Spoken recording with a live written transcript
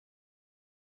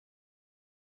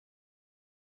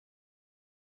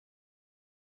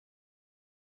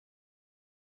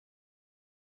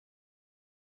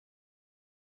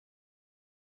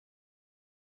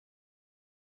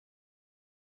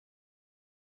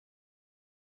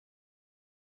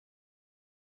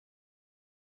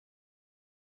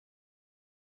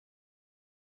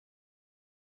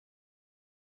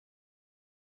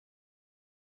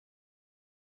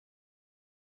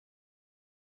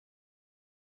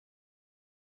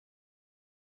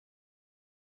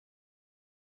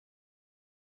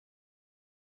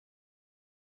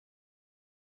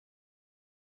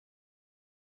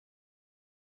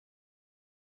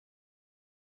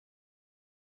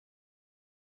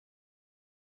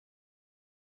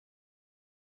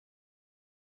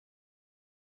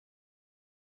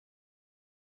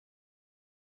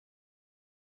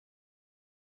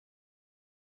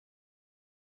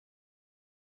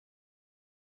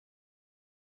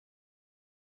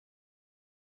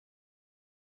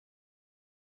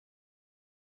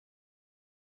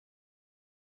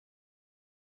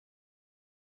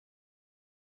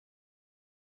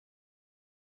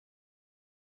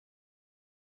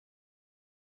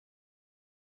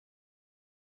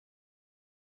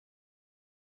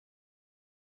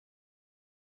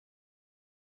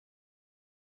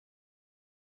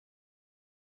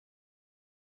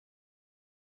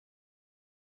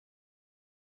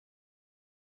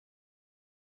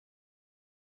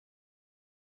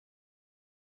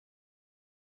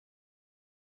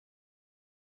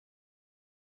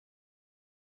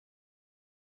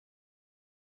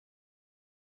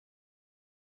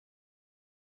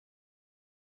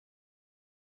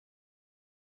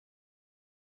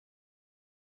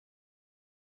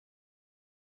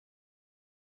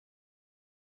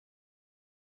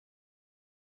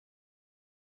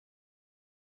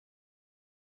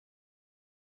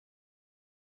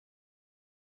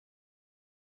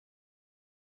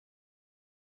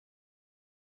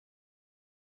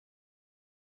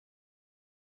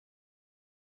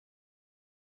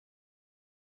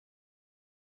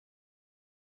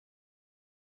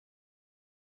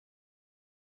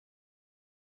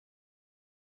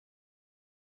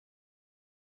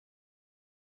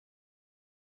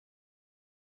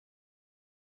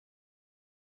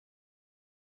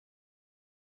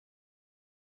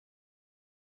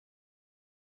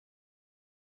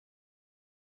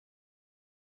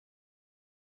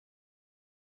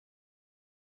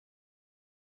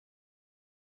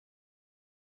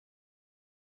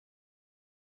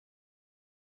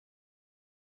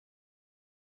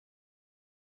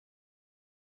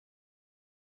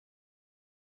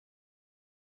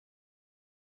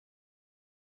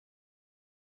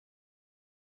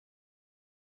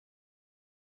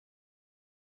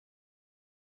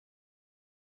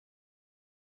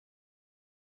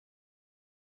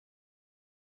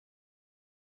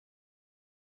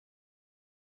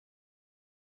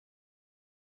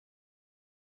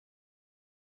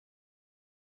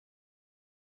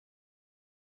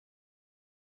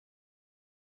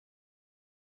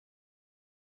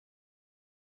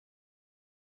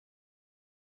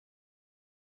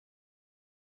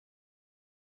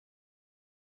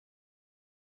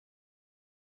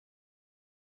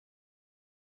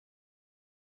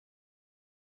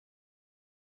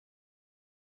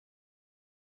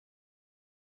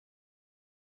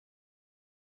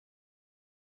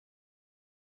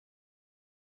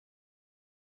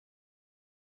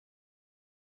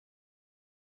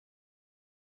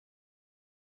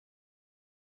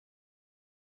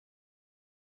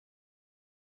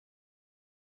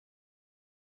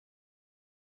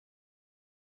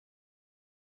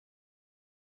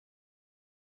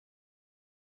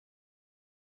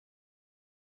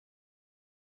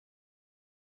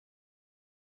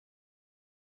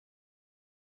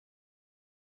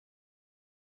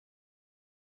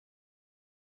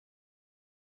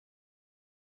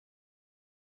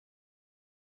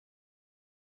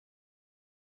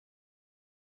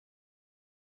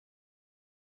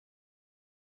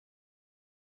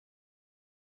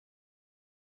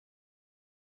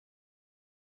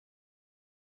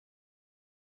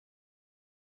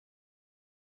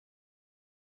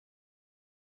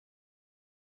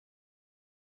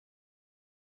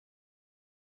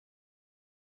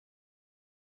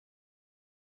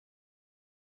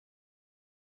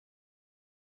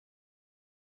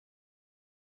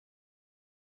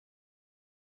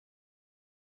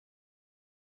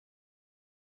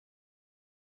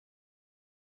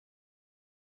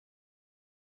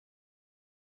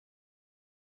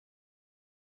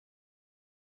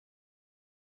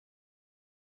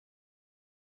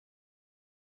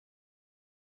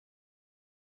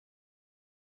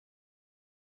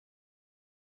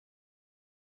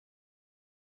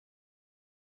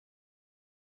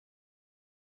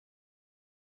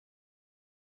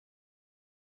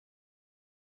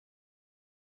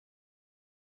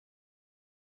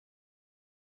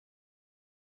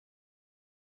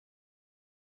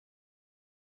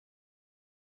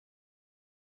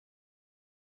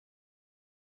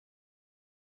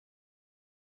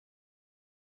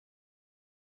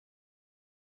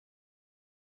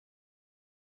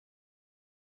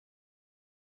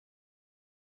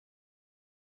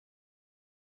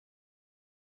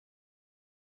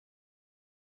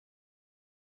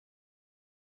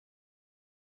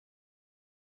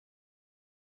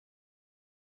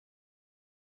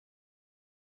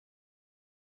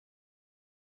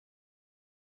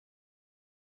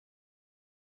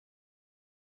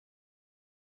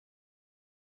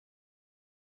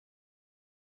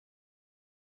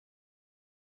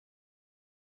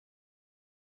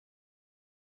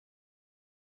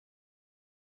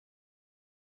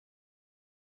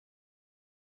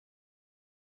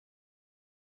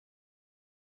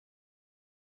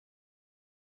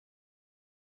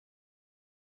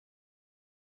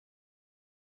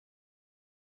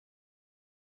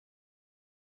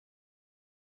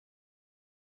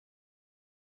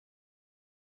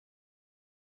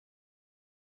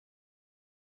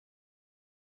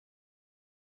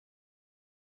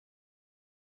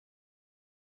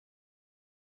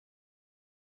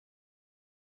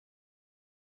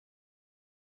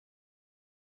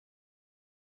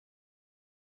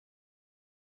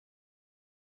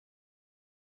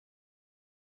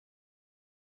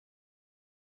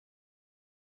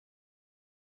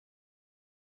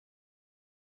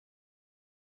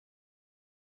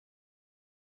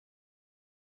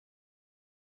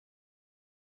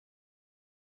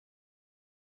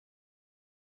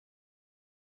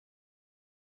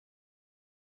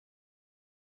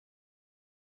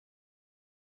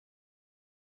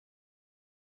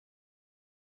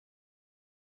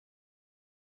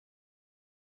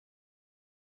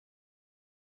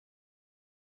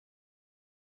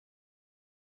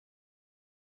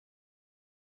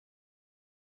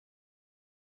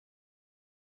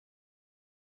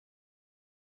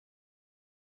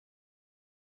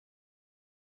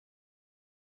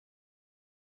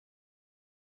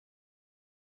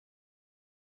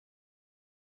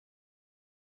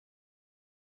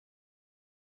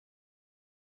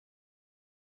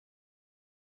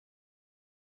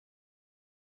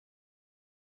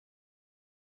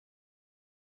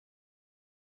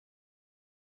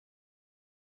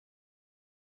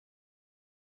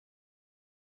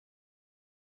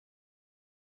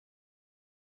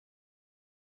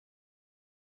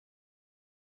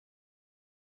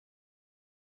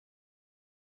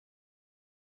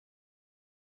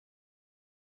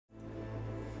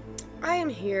I am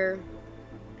here,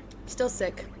 still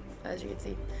sick, as you can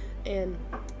see, and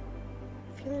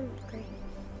feeling great.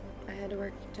 I had to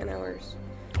work 10 hours.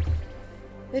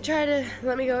 They tried to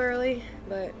let me go early,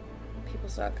 but people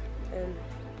suck and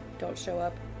don't show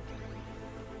up.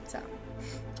 So,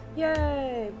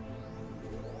 yay!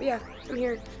 But yeah, I'm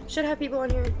here. Should have people on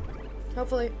here,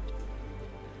 hopefully.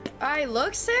 I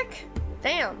look sick?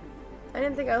 Damn. I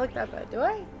didn't think I looked that bad. Do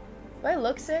I? Do I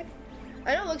look sick?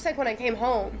 I don't look sick when I came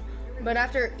home, but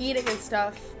after eating and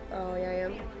stuff. Oh, yeah, I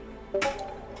am.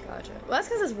 Gotcha. Well, that's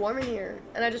because it's warm in here,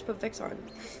 and I just put Vicks on.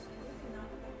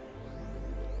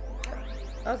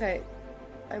 Okay.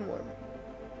 I'm warm.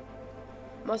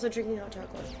 I'm also drinking hot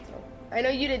chocolate. So. I know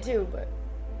you did too, but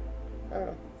I don't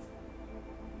know.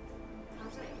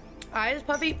 Eyes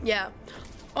puffy? Yeah.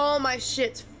 All my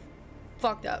shit's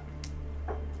fucked up.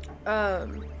 I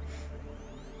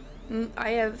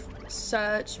have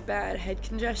such bad head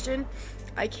congestion.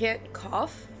 I can't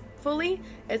cough fully.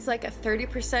 It's like a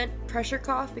 30% pressure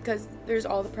cough because there's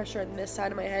all the pressure on this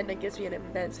side of my head and it gives me an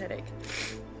immense headache.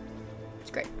 It's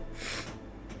great.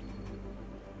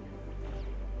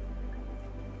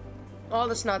 All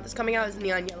the snot that's coming out is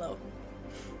neon yellow.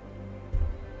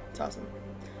 It's awesome.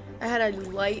 I had a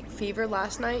light fever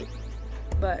last night,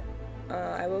 but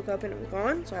I woke up and it was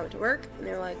gone, so I went to work and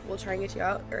they were like, we'll try and get you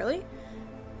out early.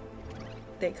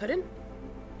 They couldn't.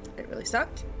 It really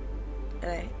sucked.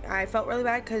 And I felt really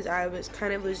bad because I was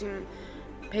kind of losing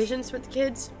patience with the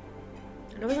kids.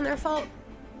 And it wasn't their fault.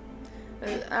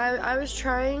 I was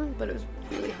trying, but it was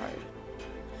really hard.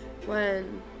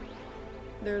 When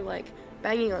they're like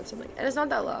banging on something. And it's not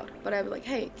that loud, but I'd be like,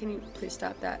 hey, can you please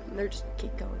stop that? And they're just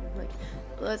keep going. I'm like,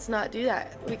 let's not do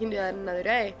that. We can do that another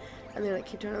day. And they like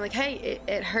keep doing it. I'm like, hey,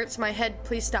 it hurts my head.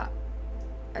 Please stop.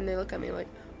 And they look at me like,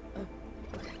 oh,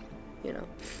 okay. You know.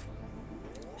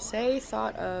 Say,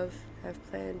 thought of, have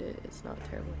planned it. It's not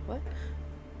terrible. What?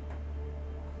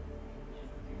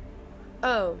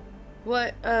 Oh.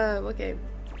 What game?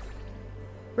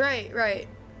 Right.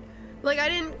 Like, I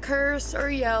didn't curse or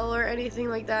yell or anything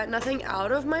like that. Nothing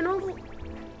out of my normal.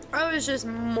 I was just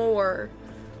more,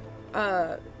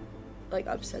 like,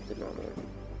 upset than normal.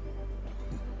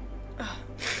 Ugh.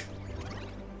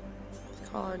 It's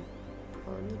called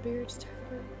Bronzebeard's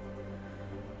Tavern.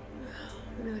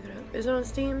 Let me look it up. Is it on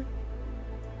Steam?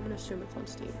 I'm gonna assume it's on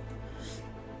Steam.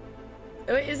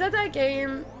 Wait, is that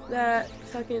game that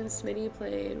fucking Smitty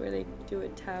played where they do a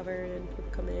tavern and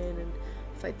people come in and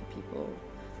fight the people?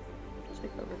 It's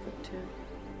like Overcooked too.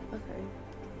 Okay.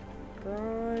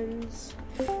 Bronzebeard's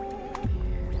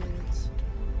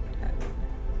Tavern.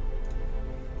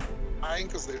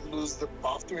 Because they lose the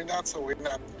buff doing that, so we're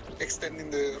not extending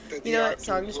the you know what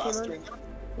song just came on?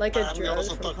 Like a drone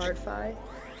from talking. Hardfi.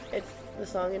 It's the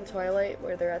song in Twilight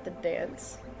where they're at the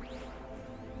dance.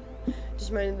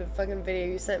 Just reminded the fucking video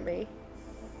you sent me.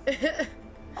 They're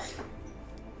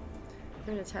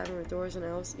in a tavern with doors and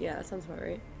elves. Yeah, that sounds about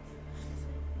right.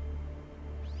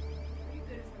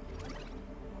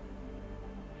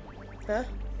 Huh?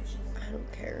 I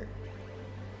don't care.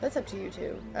 That's up to you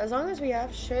two. As long as we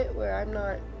have shit where I'm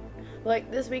not...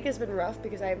 Like, this week has been rough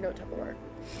because I have no Tupperware.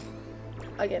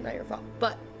 Again, not your fault.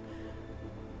 But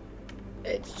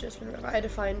it's just been rough. I had to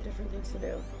find different things to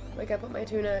do. Like, I put my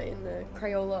tuna in the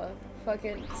Crayola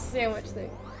fucking sandwich thing.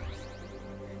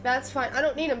 That's fine. I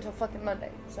don't need them till fucking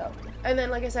Monday, so. And then,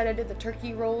 like I said, I did the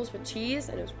turkey rolls with cheese,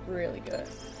 and it was really good.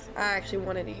 I actually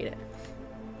wanted to eat it.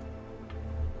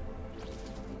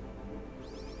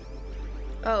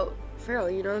 Oh, Farrell,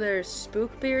 you know there's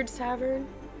Spookbeard's Tavern?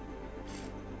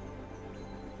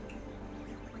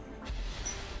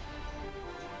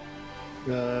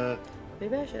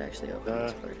 Maybe I should actually open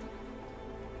Discord.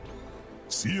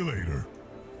 See you later.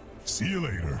 See you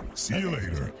later. See you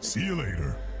later. See you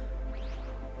later.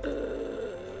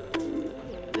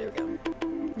 There we go.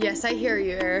 Yes, I hear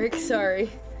you, Eric. Sorry.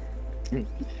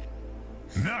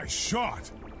 Nice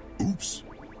shot. Oops.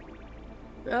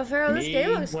 Oh, Farrell, this game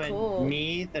looks cool.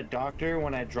 Me, the doctor,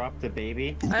 when I dropped the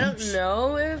baby. I don't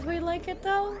know if we like it,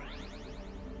 though.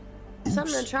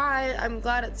 Something to try. I'm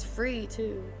glad it's free,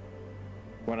 too.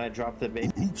 When I dropped the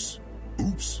baby. Oops.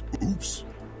 Oops. Oops.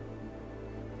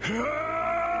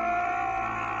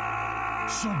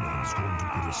 Someone's going to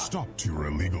put a stop to your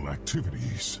illegal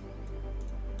activities.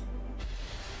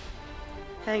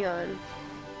 Hang on.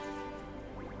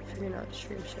 Figuring out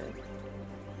stream shit.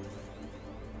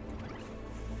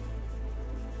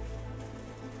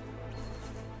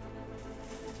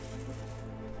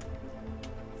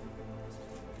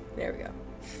 There we go.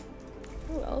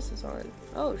 Who else is on?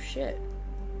 Oh shit.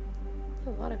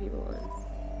 There's a lot of people on.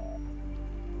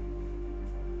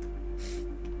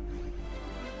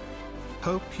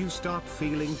 Hope you start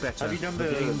feeling better. Have you done the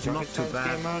the game's not Drunkest too Times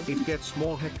bad. game mode? It gets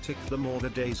more hectic the more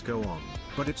the days go on.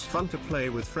 But it's fun to play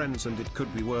with friends and it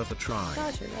could be worth a try.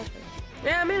 Gotcha.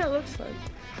 Yeah, I mean, it looks fun.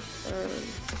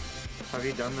 Have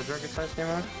you done the Drunkest Times game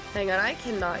mode? Hang on, I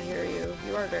cannot hear you.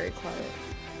 You are very quiet.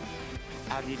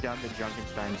 Have you done the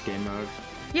Junkenstein's game mode?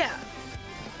 Yeah.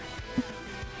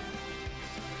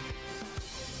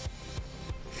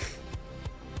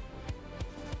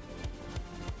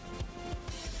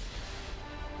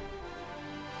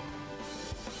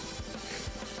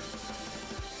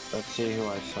 Let's see who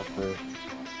I suffer.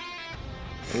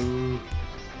 Ooh.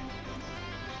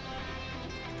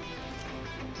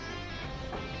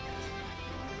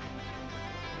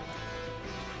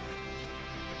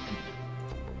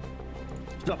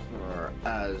 Suffer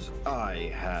as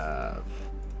I have.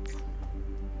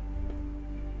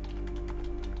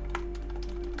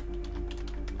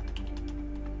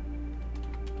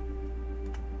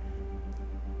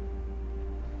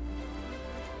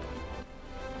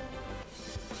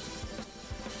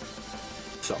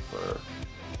 Suffer.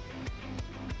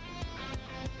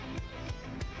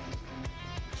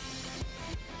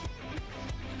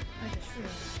 I just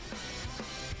realized.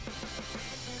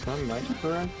 Am I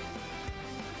correct?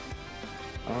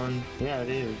 Yeah, it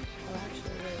is. Oh,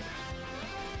 actually, wait.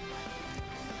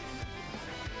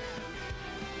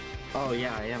 Oh,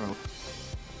 yeah, I am.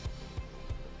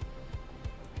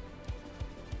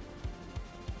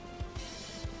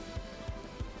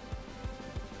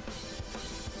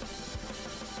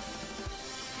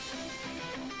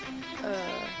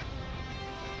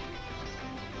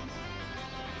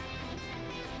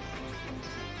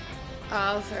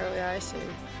 Oh, fairly, I see.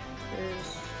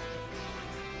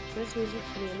 There's music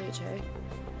for the MHA.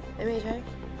 MHA?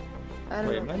 I don't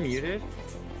Wait, know. am I muted?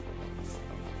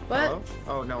 What? Hello?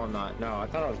 Oh, no, I'm not. No, I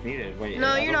thought I was muted. Wait. No,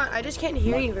 I you're don't- not. I just can't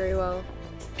hear you very well.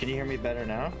 Can you hear me better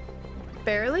now?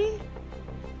 Barely?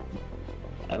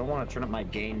 I don't want to turn up my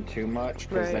gain too much,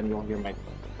 because Right. then you'll hear my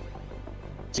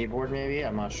keyboard maybe?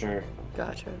 I'm not sure.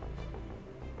 Gotcha.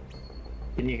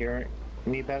 Can you hear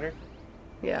me better?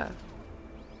 Yeah.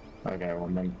 Okay, well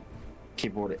then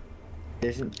keyboard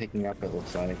isn't picking up, it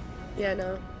looks like. Yeah,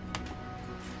 no.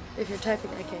 If you're typing,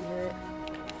 I can't hear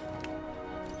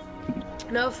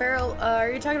it. No, Farrell, are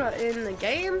you talking about in the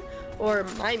game or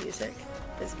my music?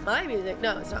 It's my music.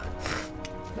 No, it's not.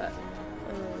 But,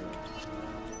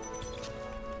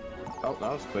 Oh,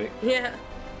 that was quick. yeah.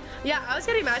 Yeah, I was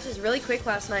getting matches really quick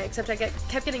last night, except I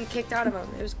kept getting kicked out of them.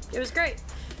 It was great.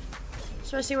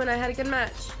 Especially when I had a good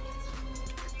match.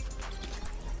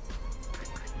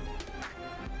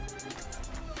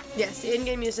 Yes, the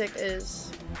in-game music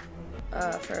is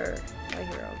for my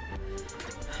hero.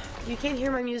 You can't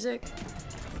hear my music?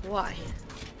 Why?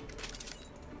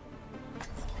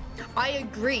 I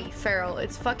agree, Farrell.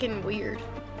 It's fucking weird.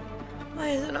 Why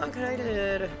is it not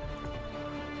connected?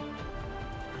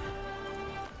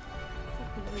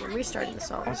 I'm restarting the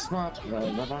song. That's not. I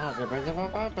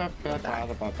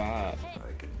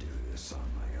can do this on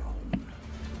my own.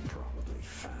 Probably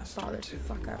faster. Bothers the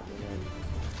fuck out of me, man.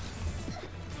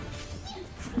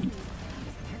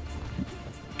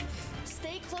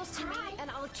 Stay close to me and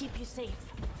I'll keep you safe.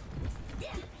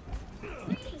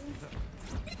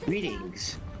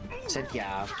 Greetings.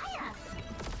 Cynthia. 5,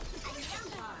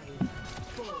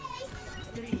 4,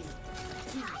 3, 2,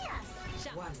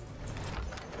 1.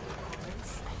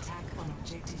 Attack on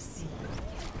objective C.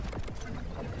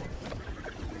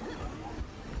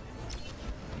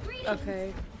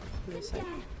 Okay. Give me a sec.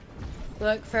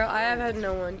 Look, Farrell, I have had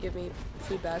no one give me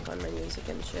feedback on my music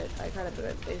and shit. I kind of do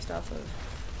it based off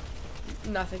of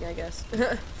nothing, I guess.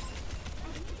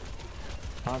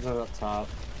 Hanzo up top.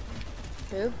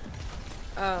 Who?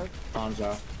 Oh.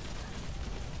 Hanzo.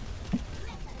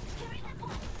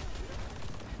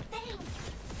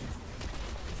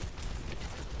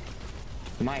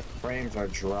 My frames are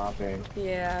dropping.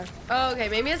 Yeah. Oh, okay.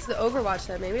 Maybe it's the Overwatch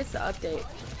then. Maybe it's the update.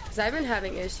 Because I've been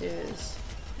having issues.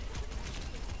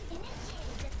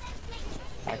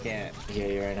 I can't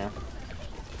hear you right now.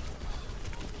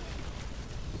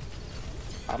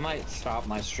 I might stop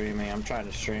my streaming. I'm trying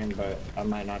to stream, but I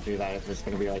might not do that if it's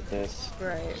gonna be like this.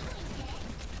 Right.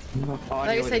 Like I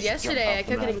Audio said just jumped yesterday, I off the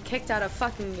kept map. getting kicked out of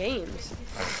fucking games.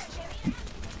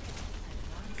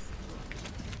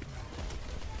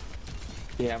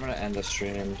 Yeah, I'm gonna end the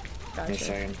stream. Gotcha. Just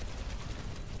saying.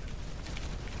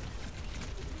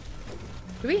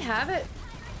 Do we have it?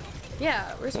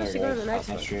 Yeah, we're supposed to go to the next Stop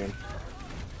my one. stream.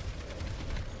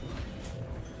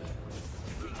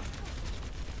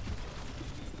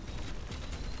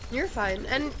 You're fine.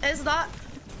 And is that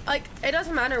like, it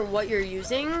doesn't matter what you're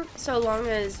using, so long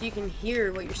as you can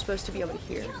hear what you're supposed to be able to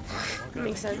hear. That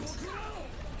makes sense.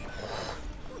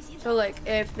 So, like,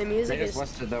 if the music They is just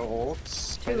wasted their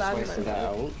ults. too loud in my Wasted their ear.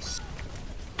 ults.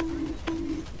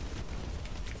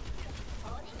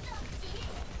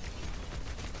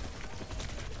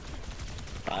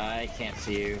 I can't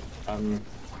see you. I'm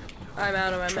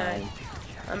out of my trying. mag.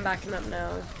 I'm backing up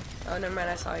now. Oh, never mind,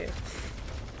 I saw you.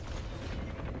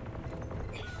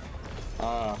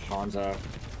 Hanzo.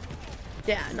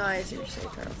 Yeah, no, I see what you're saying,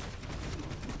 Carl.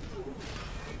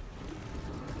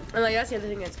 And like, that's the other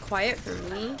thing, it's quiet for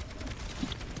me.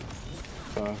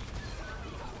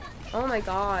 Oh my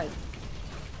god.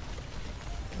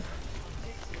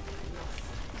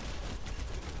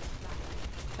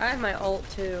 I have my ult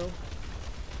too.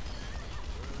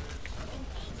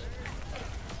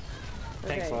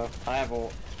 Thanks, Okay. love. I have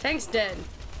ult. Tank's dead.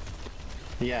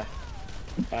 Yeah.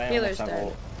 I Healer's almost have dead.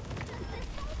 ult.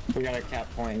 We got a cap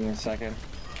point in a second.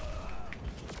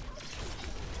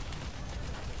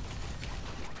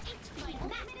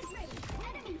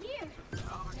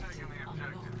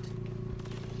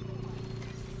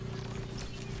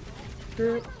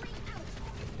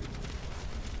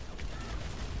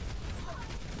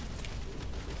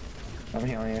 I'm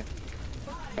healing you.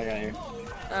 I got you.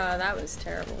 That was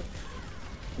terrible.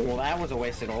 Well, that was a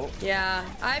wasted ult. Yeah,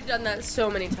 I've done that so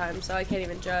many times, so I can't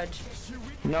even judge.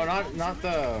 No, not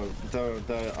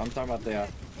the I'm talking about the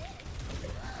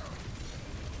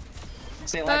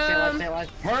stay alive, stay alive, stay alive.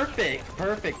 Perfect,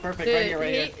 Dude, right here,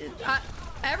 right here.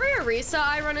 Every Orisa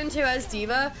I run into as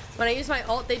Diva, when I use my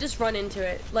ult, they just run into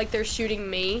it. Like they're shooting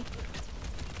me.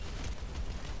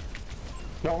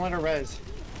 Don't let her res.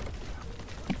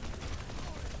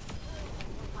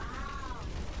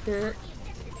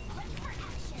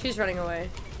 She's running away.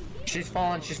 She's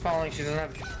falling, she doesn't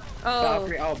have Oh.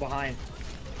 Valkyrie. Oh, behind.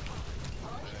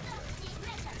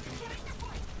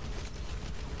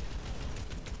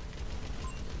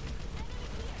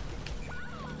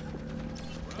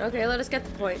 Okay, let us get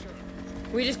the point.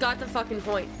 We just got the fucking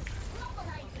point.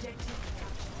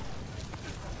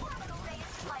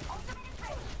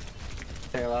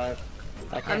 Stay alive.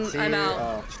 I can't see I'm you. out.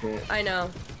 Oh, shit. I know.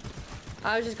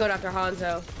 I was just going after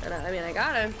Hanzo, and I mean, I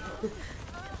got him.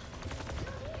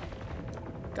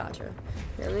 Gotcha.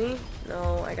 Really?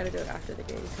 No, I gotta do it after the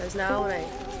game, because now when I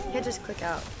can't just click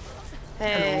out.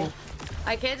 Hey. Hello.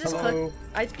 I can't just Hello. click.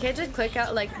 I can't just click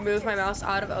out, like, move my mouse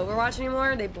out of Overwatch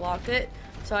anymore. They blocked it,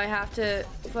 so I have to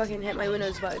fucking hit my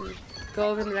Windows button, go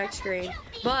over to the next screen.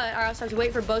 But I also have to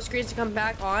wait for both screens to come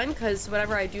back on, because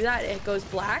whenever I do that, it goes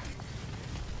black.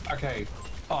 Okay,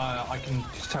 I can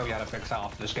just tell you how to fix that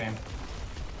after this game.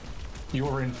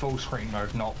 You're in full screen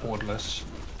mode, not borderless.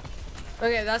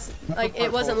 Okay, that's like it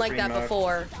wasn't like that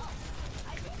before.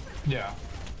 Yeah.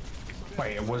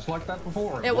 Wait, it was like that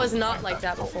before? Or It was wasn't not like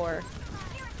that before.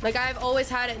 Like I've always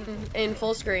had it in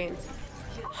full screen.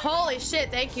 Holy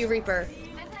shit! Thank you, Reaper.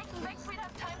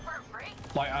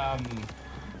 Like,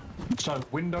 so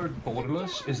windowed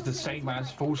borderless is the same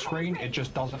as full screen, it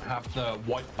just doesn't have the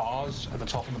white bars at the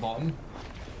top and the bottom.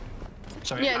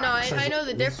 So Yeah, no, I know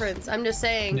the difference. I'm just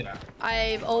saying, Yeah.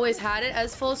 I've always had it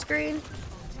as full screen.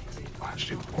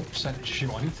 Actually, what percentage do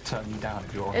you want? I need to turn you down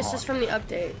if you're on It's hard. just from the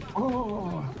update.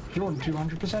 Oh, you're on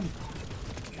 200%.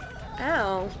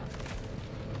 Ow.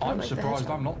 I'm like the surprised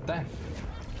headshot. I'm not deaf.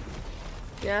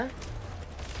 Yeah?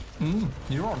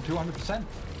 You're on 200%.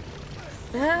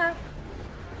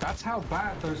 That's how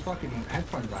bad those fucking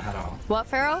headphones I had are. What,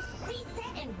 Farrell?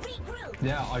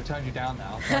 Yeah, I turned you down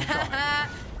now. I'm trying.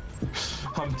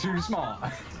 I'm too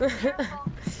smart.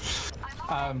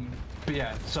 But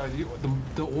yeah, so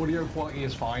the audio quality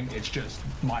is fine. It's just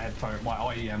my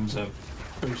IEMs are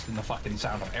boosting the fucking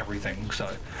sound of everything. So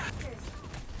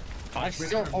I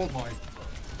still hold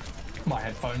my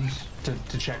headphones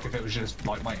to check if it was just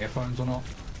like my earphones or not,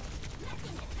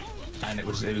 and it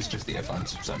was just the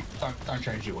earphones. So don't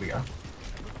change the audio.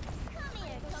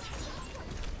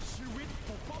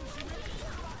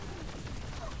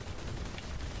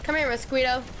 Come here,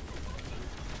 Mosquito.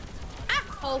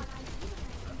 Ah! Oh.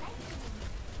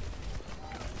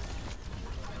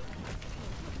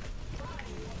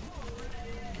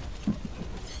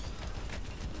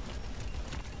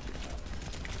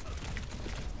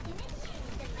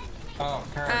 Oh,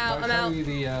 Karen, Ow, did I'm I tell out. you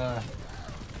the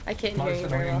I can't hear you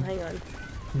very well. Hang on.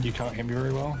 you can't hear me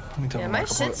very well? Let me turn Yeah, the my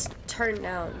microphone shit's turned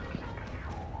down.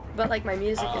 But like my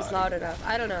music is loud enough.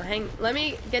 I don't know. Let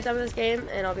me get done with this game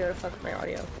and I'll be able to fuck with my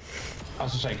audio. I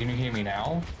was gonna say, can you hear me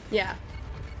now? Yeah.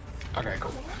 Okay,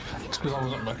 cool. It's because I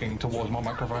wasn't looking towards my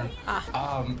microphone.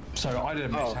 Ah. So I did a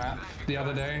mishap the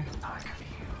other day.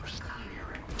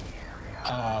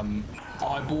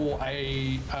 I bought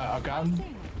a gun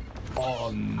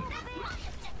on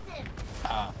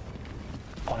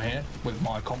here with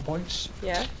my comp points.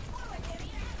 Yeah.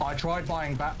 I tried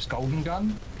buying Bap's golden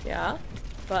gun. Yeah.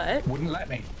 But. Wouldn't let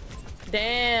me.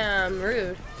 Damn,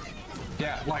 rude.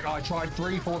 Yeah, like I tried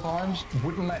 3-4 times,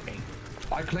 wouldn't let me.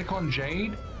 I click on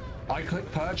Jade, I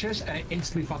click purchase, and it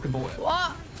instantly fucking bought it.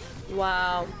 What?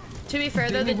 Wow. To be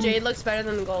fair though, the jade looks better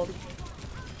than the gold.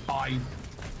 I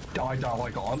don't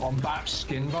like it. On Bap's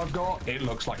skins I've got, it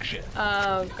looks like shit.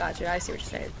 Oh, gotcha. I see what you're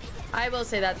saying. I will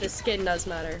say that the skin does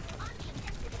matter.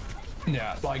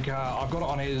 Yeah, like I've got it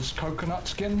on his coconut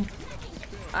skin.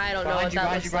 I don't know what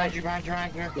that looks like.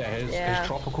 Yeah, his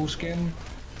tropical skin,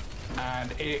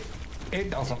 and it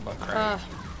doesn't look great.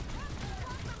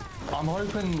 I'm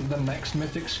hoping the next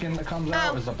mythic skin that comes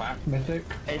out is a Bap mythic.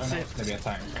 It's maybe a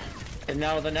tank.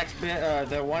 No, the next bit,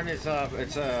 the one is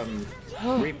it's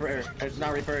Reaper. It's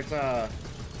not Reaper. It's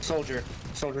Soldier.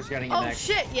 Soldier's getting it Oh next.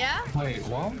 shit! Yeah. Wait,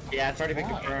 what? Yeah, it's already been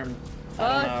confirmed.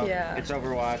 Fuck yeah. It's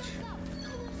Overwatch.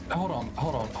 Hold on.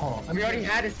 We already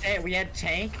had we had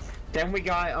tank, then we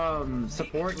got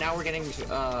support, now we're getting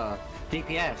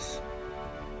DPS.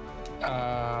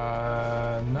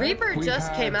 No, Reaper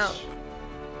just came out.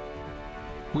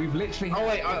 We've literally. Oh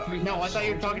wait, no, I thought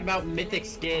you were talking about mythic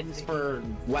skins for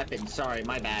weapons. Sorry,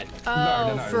 my bad.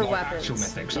 Oh, no, for like weapons. actual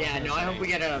mythics. Yeah, no, I hope we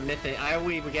get a mythic. I hope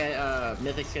we get a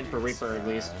mythic skin for Reaper at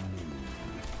least.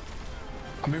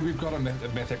 I mean, we've got a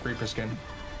mythic Reaper skin.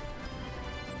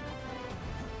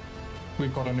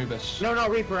 We've got Anubis. No,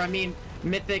 Reaper. I mean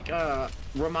mythic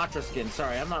Ramatra skin.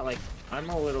 Sorry, I'm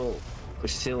a little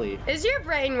silly. Is your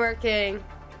brain working?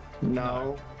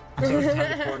 No. So it's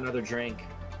time to pour another drink.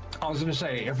 I was gonna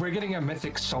say, if we're getting a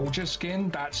mythic soldier skin,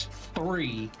 that's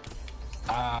 3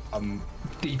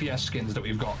 DPS skins that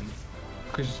we've gotten.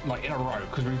 Because, like, in a row.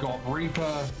 Because we've got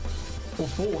Reaper, or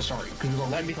 4, sorry. Because we've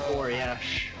got Reaper, 4, yeah.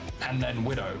 and then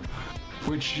Widow.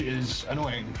 Which is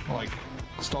annoying. Like,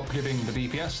 stop giving the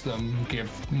DPS them, give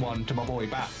one to my boy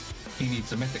Bap. He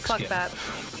needs a mythic Fuck skin. Bap.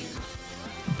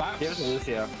 Bap's Give us a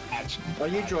Lucio. Are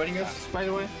you joining us, by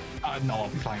the way? No, I'll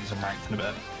be playing some ranked in a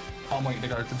bit. I'm waiting to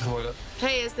go to the toilet.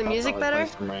 Hey, is the music better?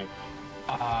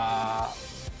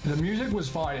 The music was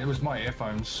fine. It was my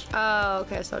earphones. Oh,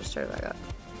 okay. So I'll just turn it back up.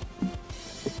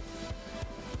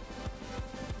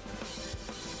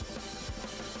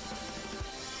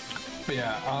 But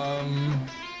yeah,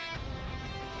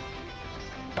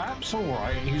 Bap's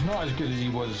alright. He's not as good as he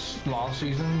was last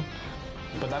season,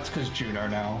 but that's because Juno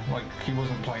now. Like, he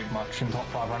wasn't played much in top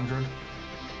 500.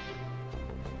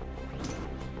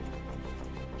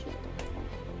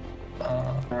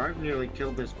 I nearly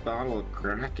killed this bottle of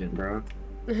Kraken, bro.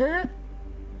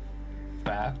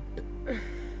 Bad.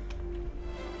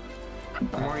 I'm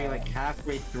already like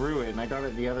halfway through it, and I got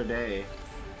it the other day.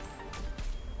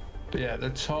 But yeah, the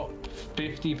top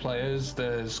 50 players,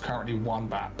 there's currently 1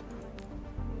 Bap.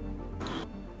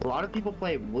 A lot of people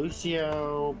play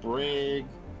Lucio, Brig.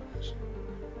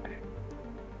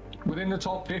 Within the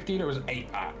top 50, there was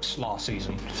 8 Baps last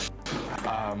season.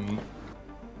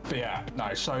 But yeah,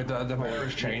 no, so the meta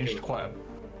has changed quite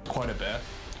a bit.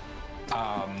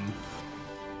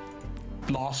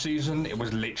 Last season, it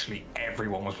was literally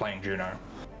everyone was playing Juno.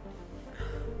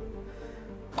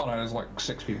 Oh no, there's like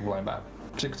 6 people playing Bap.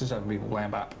 6 to 7 people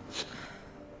playing Bap.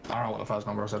 I don't know what the first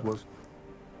number I said was.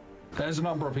 There's a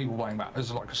number of people playing Bap.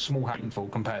 There's like a small handful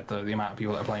compared to the amount of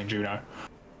people that are playing Juno.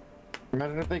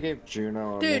 Imagine if they gave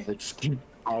Juno a mythic skin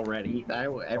already.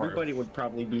 Everybody would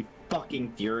probably be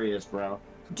fucking furious, bro.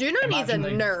 Juno needs a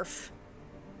nerf.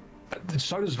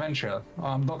 So does Venture.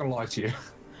 I'm not gonna lie to you.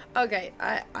 Okay,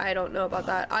 I don't know about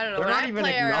that. I don't know. They're When not I even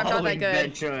play her, I'm not that good.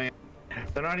 Venture.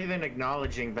 They're not even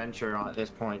acknowledging Venture at this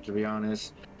point, to be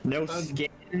honest. No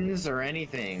skins or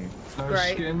anything. No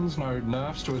skins, no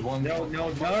nerfs to his one. No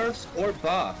nerfs or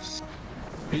buffs.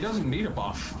 He doesn't need a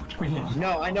buff. What do you mean?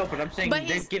 No, I know, but I'm saying But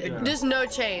they've given. there's no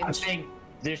change. I'm saying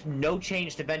there's no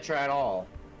change to Venture at all.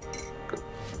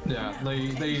 Yeah,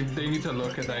 they need to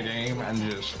look at their game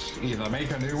and just either make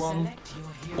a new one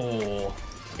or.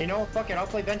 You know, fuck it, I'll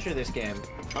play Venture this game.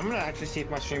 I'm gonna actually see if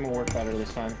my stream will work better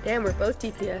this time. Damn, we're both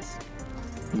DPS.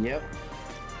 Yep.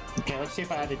 Okay, let's see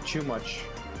if I added too much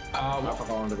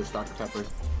alcohol into this Dr. Pepper.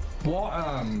 What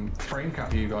frame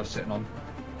cap are you guys sitting on?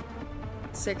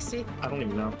 60. I don't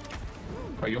even know.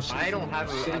 Wait, you're I don't have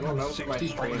I don't know 60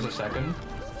 frames a second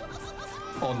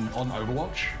on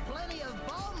Overwatch.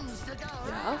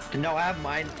 Yeah. No, I have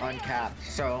mine uncapped,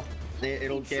 so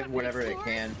it'll give whatever it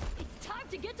can. It's time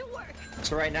to get to work.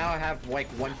 So right now I have like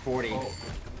 140. Oh,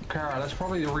 Kara, that's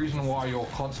probably the reason why you're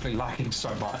constantly lagging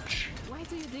so much. Why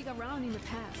do you dig around in the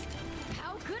past?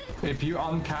 How could it If you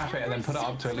uncap it and then put it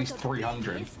up to at least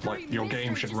 300, like, your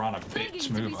game should run a bit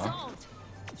smoother.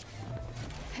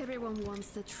 Everyone wants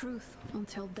the truth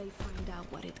until they find out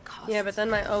what it costs. Yeah, but then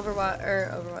my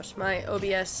Overwatch, my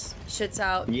OBS shits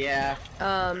out. Yeah.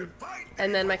 And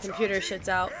then my computer shits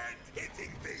out.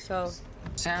 So.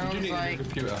 Sounds You need a like. new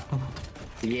computer.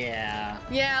 Yeah.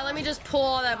 Yeah, let me just pull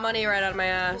all that money right out of my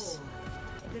ass.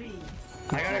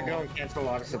 I gotta go and cancel a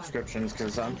lot of subscriptions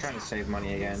because I'm trying to save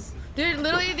money again. Dude,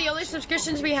 literally the only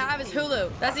subscriptions we have is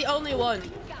Hulu. That's the only one.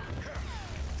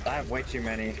 I have way too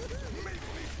many.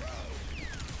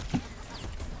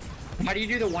 How do you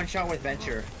do the one shot with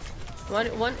Venture?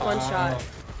 One shot.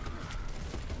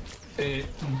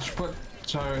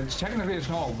 So it's technically it's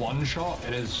not a one shot.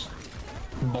 It is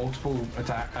multiple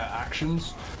attack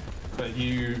actions. But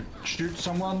you shoot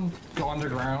someone, go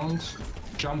underground,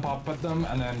 jump up at them,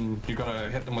 and then you gotta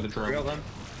hit them with a drone. Drill them?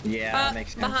 Yeah, that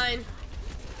makes sense. Behind.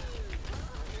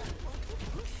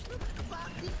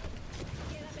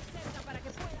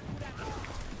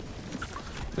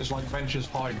 It's like Venture's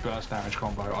high burst damage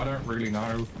combo. I don't really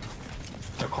know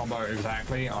the combo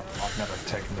exactly. I've never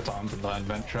taken the time to learn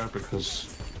Venture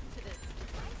because,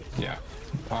 yeah,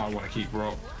 I want to keep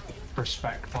what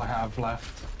respect I have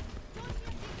left.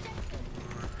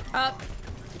 Up.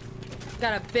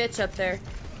 Got a bitch up there.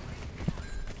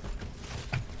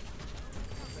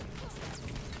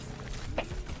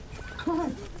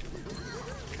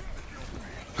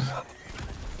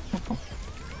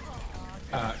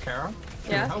 Kara?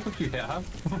 Can Yeah? I help if you hit her?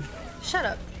 Shut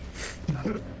up.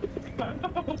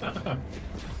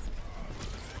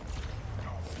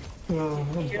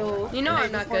 You know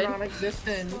I'm not good.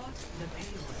 Non-existent.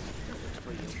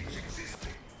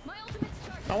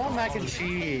 I want mac and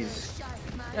cheese.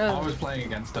 I Oh. was playing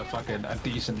against a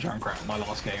decent Junkrat in my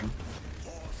last game.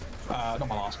 Not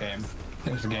my last game. I think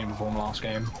it was the game before my last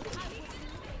game.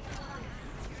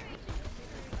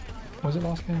 Was it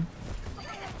last game?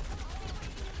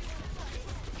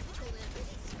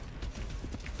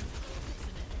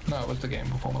 No, it was the game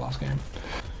before my last game.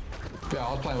 Yeah,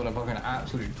 I was playing with a fucking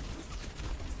absolute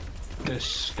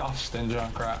disgusting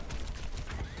Junkrat.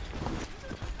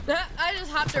 I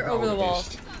just hopped her over the wall.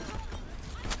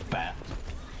 Bat.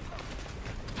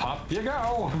 Up you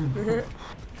go!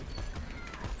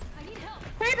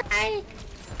 Bye.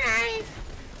 Bye.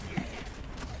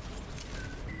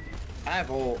 I have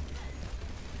ult.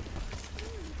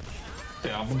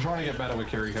 Yeah, I've been trying to get better with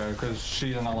Kiriko because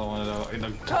she's another one of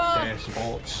the top tier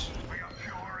supports.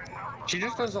 She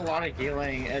just does a lot of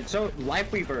healing, and so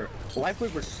Lifeweaver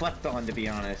slept on, to be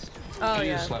honest. Oh He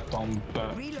yeah. is slept on,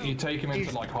 but you take him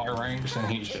into like high ranks and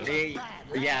he's just...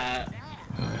 Yeah.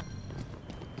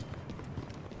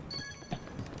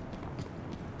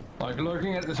 Like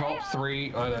looking at the top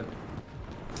three, the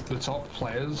top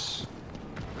players.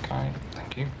 Okay,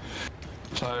 thank you.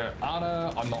 So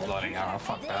Ana, I'm not learning Ana.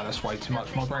 Fuck that. That's way too much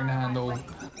for my brain to handle.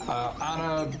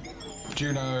 Ana,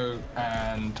 Juno,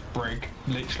 and Brig.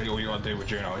 Literally, all you gotta do with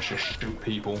Juno is just shoot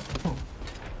people.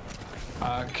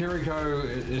 Kiriko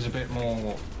is a bit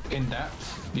more in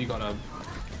depth. You gotta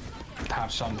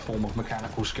have some form of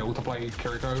mechanical skill to play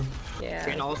Kiriko. Yeah.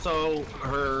 And also,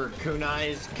 her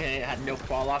kunais had no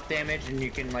fall off damage, and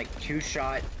you can like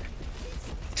two-shot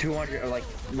 200 or like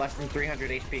less than 300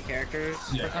 HP characters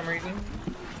for some reason.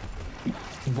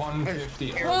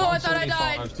 150, Oh, I thought I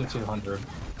 175 to 200.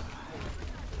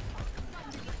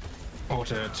 Or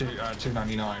to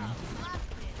 299.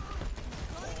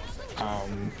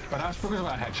 But that's because of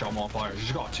that headshot multiplier.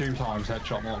 She's got 2 times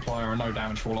headshot multiplier and no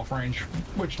damage fall off range,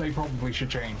 which they probably should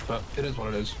change, but it is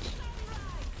what it is.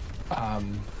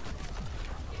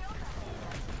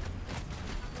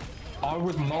 I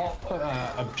would not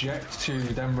object to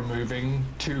them removing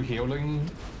 2 healing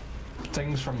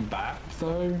things from BAP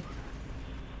though,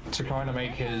 to kind of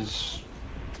make his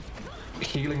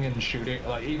healing and shooting,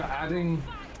 like either adding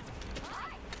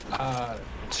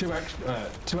two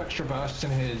extra bursts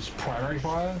in his primary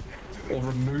fire, or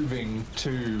removing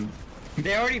 2.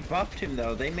 They already buffed him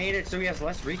though. They made it so he has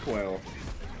less recoil.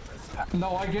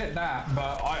 No, I get that,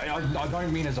 but I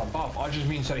don't mean as a buff. I just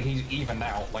mean so he's evened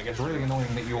out. Like, it's really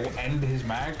annoying that you'll end his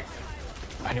mag,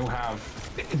 and you'll have,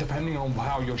 depending on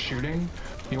how you're shooting,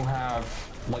 you'll have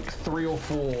like 3 or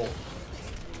 4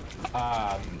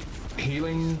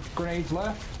 healing grenades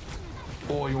left,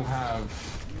 or you'll have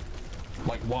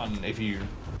like 1 if you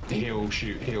heal,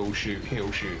 shoot, heal, shoot,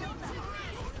 heal, shoot.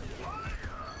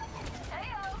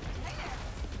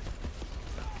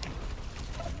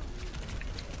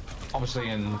 Obviously,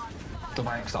 in the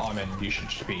ranks that I'm in, you should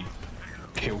just be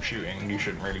kill shooting. You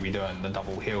shouldn't really be doing the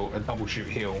double shoot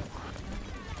heal.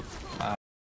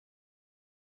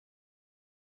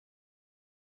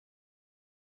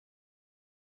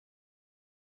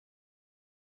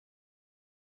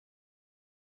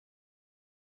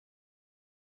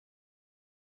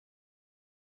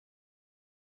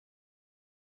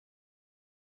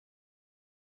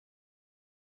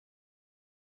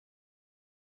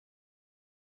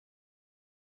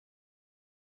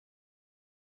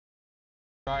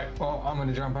 Right, well, I'm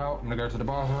gonna jump out, I'm gonna go to the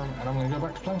bathroom, and I'm gonna go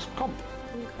back to playing some comp.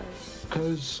 Okay.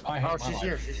 Because I hate Oh, my she's life.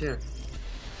 here, she's here.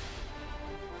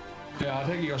 Yeah, I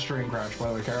think your stream crashed, by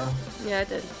the way, Kara. Yeah, it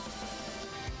did.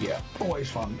 Yeah, always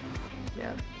fun.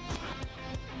 Yeah.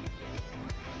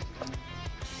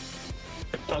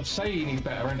 I'd say you need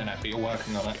better internet, but you're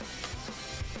working on it.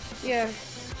 Yeah.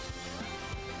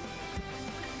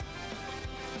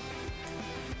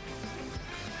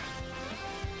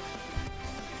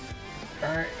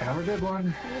 Alright, have a good one.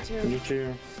 Me too. You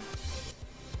too.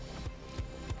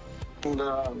 The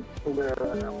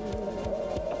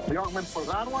augment for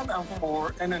that one and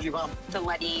for energy bomb. The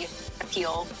Letty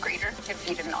appeal grader, if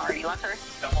you didn't already love her.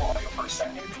 Double audio for a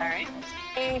second. All right.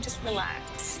 Hey, just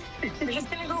relax. We're just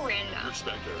gonna go random.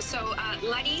 So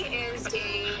Letty is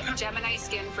a Gemini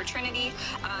skin for Trinity.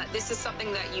 This is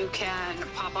something that you can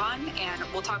pop on, and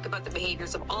we'll talk about the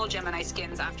behaviors of all Gemini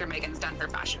skins after Megan's done her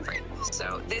fashion frame.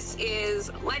 So this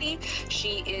is Letty.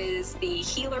 She is the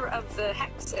healer of the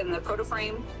Hex and the proto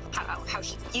frame. How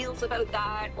she feels about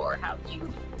that, or how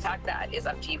you attack that, is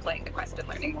up to you playing the quest and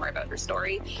learning more about her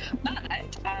story. But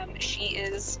she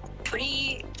is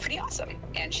pretty awesome,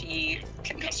 and she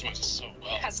can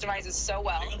customizes so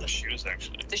well. The shoes,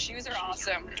 actually. The shoes are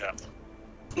awesome.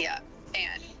 Yeah,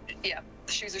 and yeah,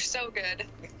 the shoes are so good.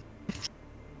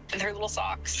 And her little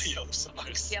socks. Yellow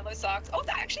socks. Yellow socks. Oh,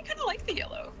 I actually kind of like the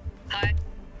yellow.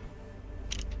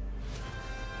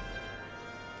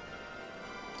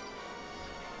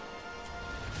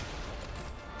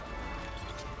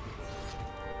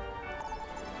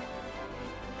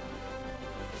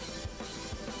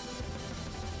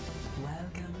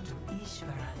 Welcome to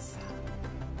Ishvaransa.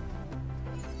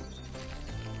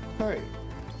 Hey.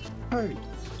 Hey.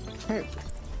 Hey.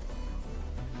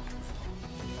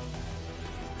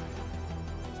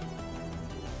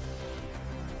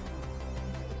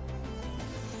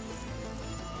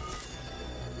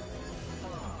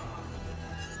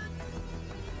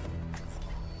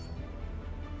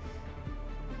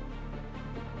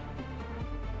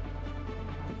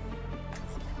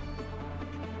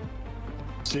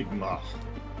 Sigma.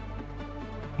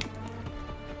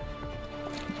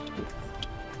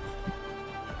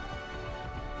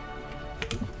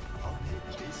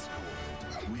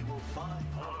 We will find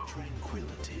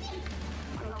tranquility.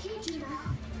 Okay, Gina.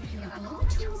 You have all the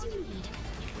tools you need.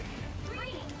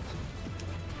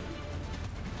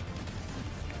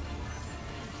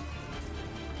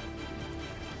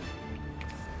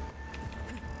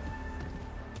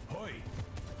 Hoi!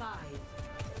 5,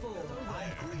 4,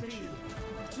 3,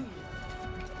 2,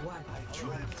 1. I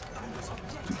dreamt I was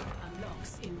Objective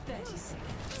unlocks in 30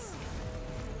 seconds.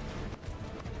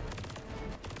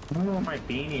 I don't know what my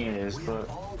beanie is, but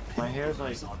my hair's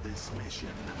like. on this mission.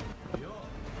 I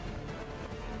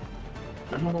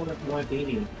don't know what my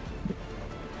beanie.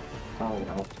 Oh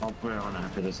well, I'll put it on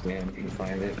after this game if you can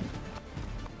find it.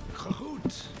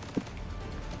 Kahoot!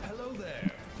 Hello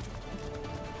there.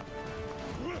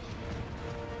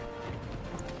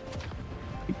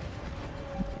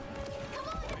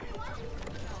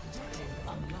 Objective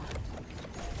unlocked.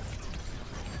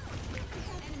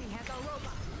 Enemy has a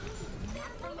robot.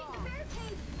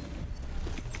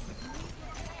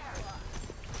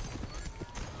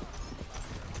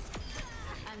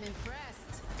 I'm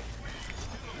impressed.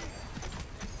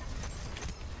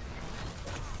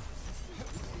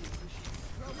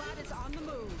 Robot is on the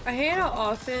move. I hate how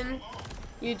often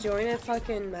you join a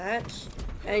fucking match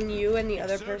and you and the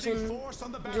other person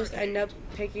just end up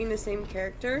picking the same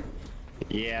character.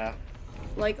 Yeah.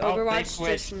 Like Oh, Overwatch they just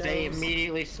switched. knows. They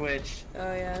immediately switched.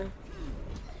 Oh yeah.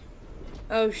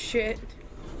 Oh shit.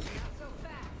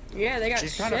 Yeah, they got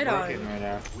She's kind of shit on. broken right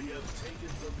now.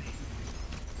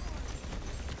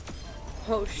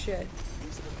 Oh shit.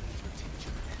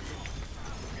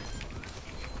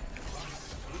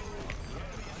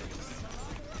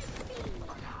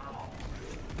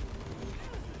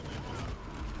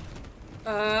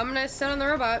 I'm gonna sit on the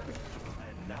robot.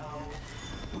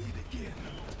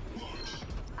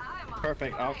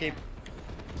 Perfect. I'll keep.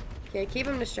 Yeah, keep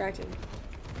him distracted.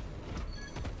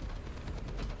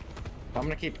 I'm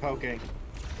gonna keep poking.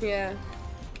 Yeah.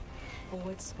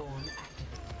 Forward spawn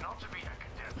active. Not to be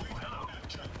academic. Hello.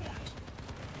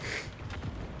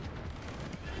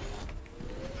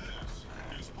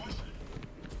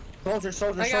 Soldier,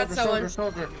 soldier, I got soldier, soldier,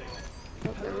 someone. soldier.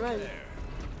 Oh, never mind.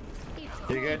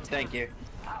 You good? Thank you.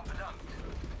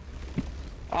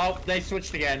 Oh, they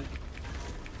switched again.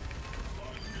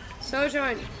 So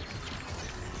join.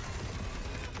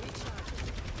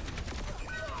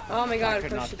 Oh my god, I of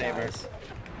could course not she save her. dies.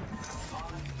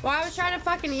 Well, I was trying to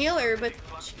fucking heal her, but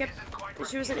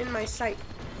she wasn't in my sight.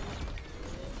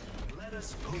 Let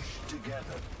us push together.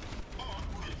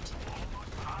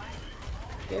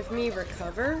 Give me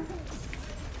recover.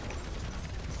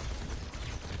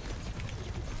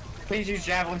 Please use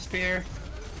javelin spear.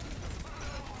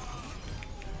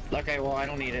 Okay, well I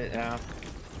don't need it now.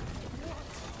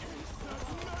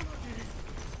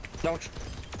 Don't.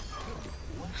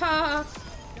 Ha!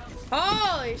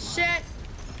 Holy shit!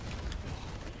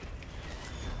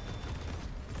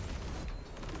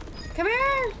 Come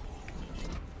here!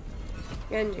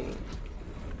 Genji.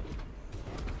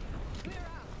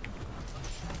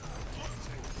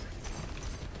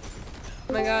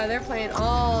 Oh my god, they're playing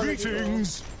all the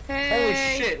Greetings. Hey! Holy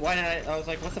shit, why did I was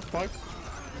like, what the fuck?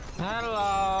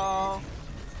 Hello.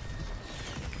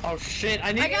 Oh shit,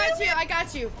 I need I got you, I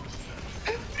got you!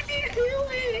 I need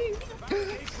healing!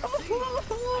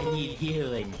 I need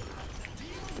healing.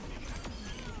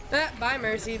 Bye,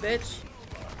 Mercy, bitch.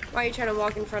 Why are you trying to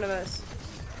walk in front of us?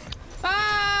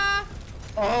 Ah!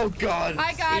 Oh god.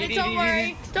 I got it, don't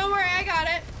worry. Don't worry, I got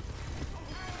it.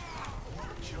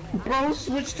 Bro,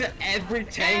 switch to every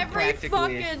tank Every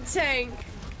practically. fucking tank.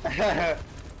 I'm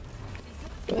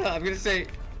gonna say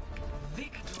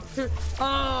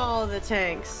all the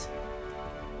tanks.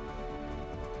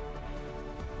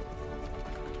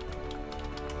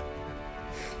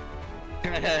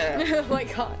 Oh my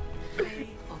god.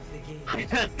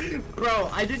 Bro,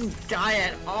 I didn't die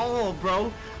at all,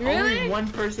 bro. Really? Only one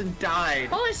person died.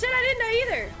 Holy shit, I didn't know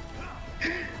either.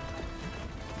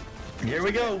 Here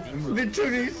we go.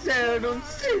 Victory sound on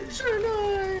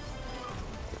Central.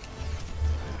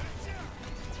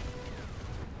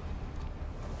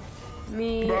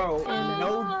 Me. Bro, and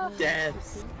no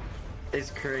deaths.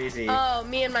 It's crazy. Oh,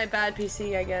 me and my bad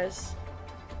PC, I guess.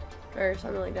 Or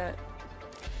something like that.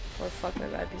 Or fuck my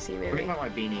bad PC, Let me maybe. find my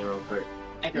beanie real quick.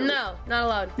 No, not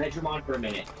allowed. Bedroom on for a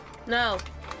minute. No.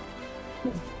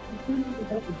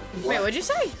 Wait, what'd you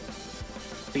say?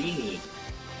 Beanie.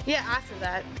 Yeah, after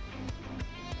that.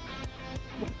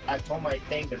 I told my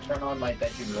thing to turn on my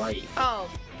bedroom light.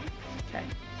 Oh. Okay.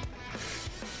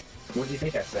 What do you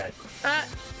think I said?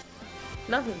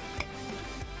 Nothing.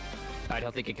 I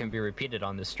don't think it can be repeated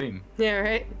on this stream. Yeah,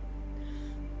 right?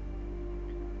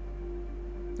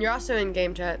 You're also in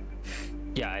game chat.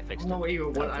 Yeah, I fixed I don't know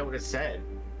it. what I would have said.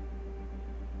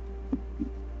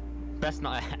 Best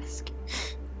not ask.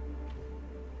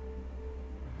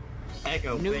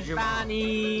 Echo, New bedroom.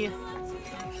 Bonnie!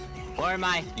 Or am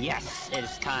I? Yes, it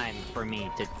is time for me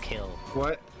to kill.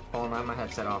 What? Hold on, I have my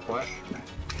headset off. What?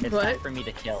 It's What? time for me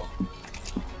to kill.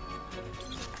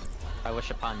 I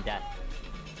wish upon death.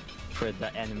 For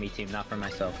the enemy team, not for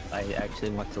myself. I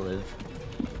actually want to live.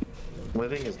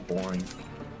 Living is boring.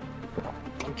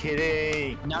 I'm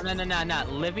kidding. No.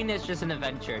 Living is just an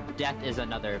adventure. Death is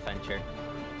another adventure.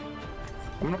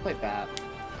 I'm gonna play Bat.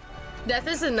 Death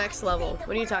is the next level.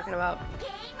 What are you talking about?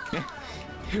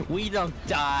 We don't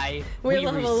die. We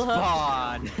level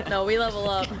respawn. up. No, we level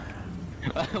up.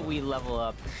 We level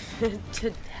up.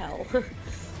 To hell.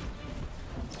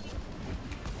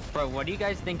 Bro, what do you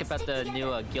guys think about the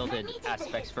new gilded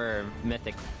aspects for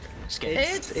Mythic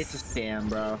skins? It's a scam,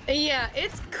 bro. Yeah,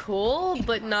 it's cool,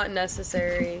 but not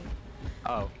necessary.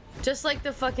 Oh. Just like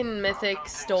the fucking Mythic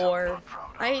store.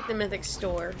 I hate the Mythic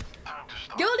store.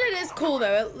 Gilded is cool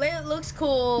though. It looks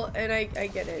cool, and I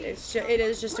get it. It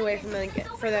is just a way for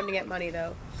them to get money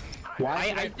though. Why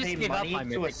should I I just pay give up money my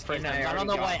to a Mythic skin prisms. I don't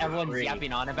know why everyone's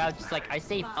yapping on about. Just like I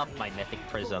save up my Mythic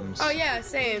prisms. Oh yeah,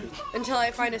 same. Until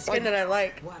I find a skin that I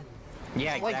like.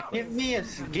 Yeah, exactly.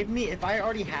 Like, give me. If I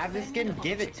already have the skin,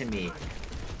 give it to me.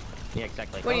 Yeah,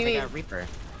 exactly. What do you mean? I got Reaper.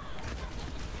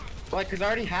 Like, cause I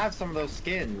already have some of those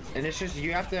skins, and it's just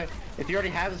you have to. If you already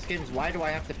have the skins, why do I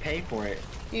have to pay for it?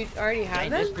 You already have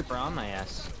them? Just Reaper on my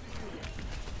ass.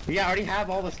 Yeah, I already have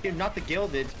all the skins, not the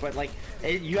gilded, but like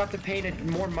you have to pay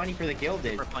more money for the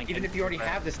gilded, even if you already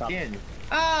have the skin.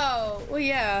 Oh, well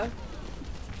yeah.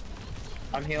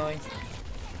 I'm healing.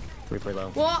 Reaper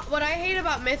low. Well, what I hate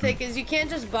about Mythic is you can't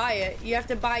just buy it. You have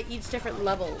to buy each different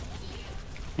level.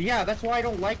 Yeah, that's why I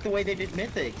don't like the way they did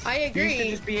Mythics. I agree. You should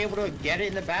just be able to get it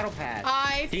in the battle pass.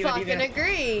 I fucking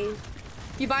agree.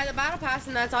 You buy the battle pass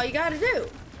and that's all you gotta do.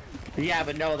 Yeah,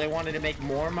 but no, they wanted to make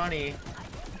more money.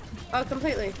 Oh,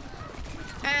 completely.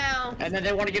 Ow. And then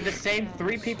they want to give the same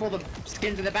 3 people the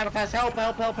skins in the battle pass. Help,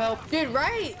 help, help, help. Dude,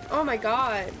 right? Oh my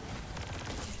god.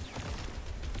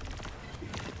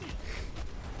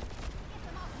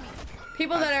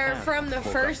 People that are from the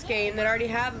first game that already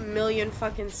have a million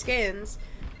fucking skins.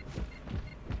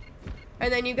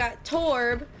 And then you got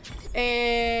Torb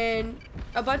and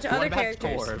a bunch of other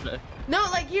characters. Torb? No,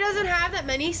 like he doesn't have that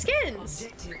many skins.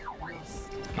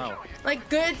 Oh. Like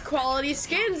good quality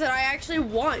skins that I actually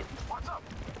want.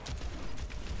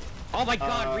 Oh my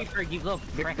god, Reaper, you little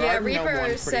prick. Yeah, Garden no Reaper one's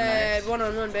pretty said nice.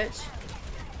 one-on-one, bitch.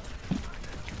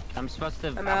 I'm supposed to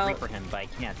I'm out. Reaper him, but I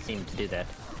can't seem to do that.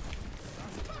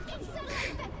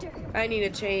 I need a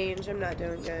change. I'm not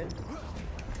doing good.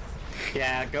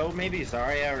 Yeah, go maybe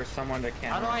Zarya or someone to counter.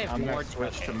 How do I have I'm more gonna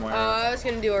switch to damage? Moira. I was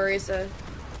gonna do Orisa.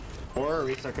 Or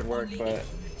Orisa could work, but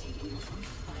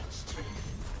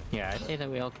Yeah, I say that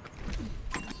we all...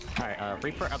 Alright,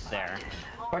 Reaper up there.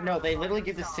 but no, they literally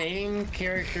give the same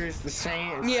characters the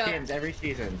same Yeah. skins every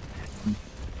season.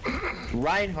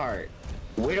 Reinhardt,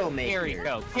 Widowmaker.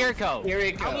 Kiriko. Kiriko.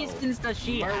 Kiriko. How many skins does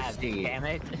she have? Mercy. Damn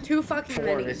it. Too fucking 4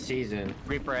 many. this season.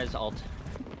 Reaper has ult.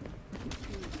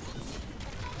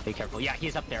 Be careful. Yeah,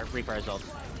 he's up there. Reaper has ult.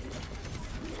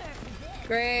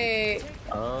 Great.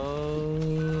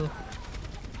 Oh.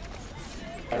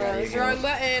 It's the wrong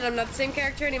button. I'm not the same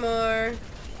character anymore.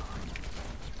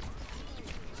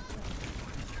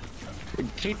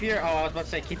 Keep your, I was about to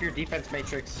say, keep your defense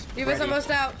matrix Diva's ready. almost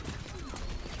out.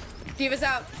 Diva's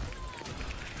out.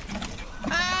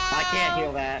 I can't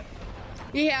heal that.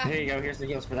 Yeah. Here you go. Here's the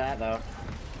heals for that, though.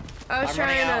 I was I'm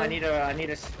trying running out. to.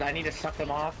 I need to suck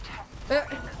them off.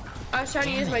 I was trying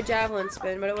to use my javelin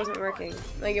spin, but it wasn't working.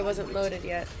 Like it wasn't loaded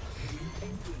yet.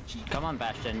 Come on,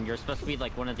 Bastion. You're supposed to be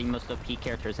like one of the most OP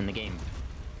characters in the game.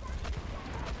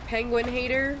 Penguin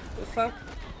hater. The fuck.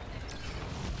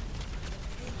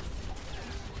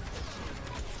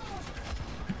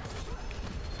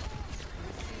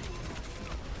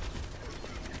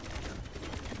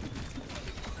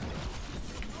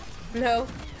 No.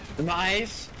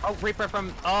 Nice. Oh, Reaper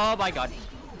from. Oh my god.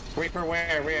 Reaper,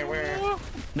 where?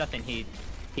 Nothing. He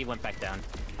went back down.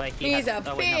 Like He's a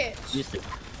oh, wait, no. bitch. Used to.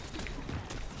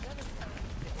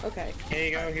 Okay. Here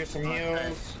you go. Here's some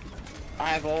heals. I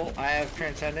have ult. I have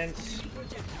transcendence.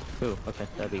 Ooh, okay,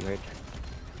 that'd be great.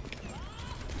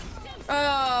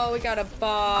 Oh, we got a I'm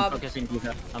Bob. focusing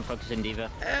Diva. I'm focusing Diva.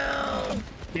 Ow.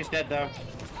 He's dead though.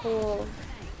 Cool.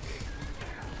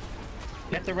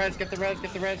 Get the res. Get the res.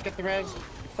 Get the res. Get the res.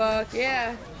 Fuck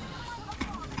yeah.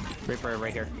 Reaper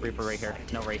right here. Reaper right here.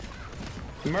 No Wraith.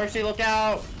 Mercy, look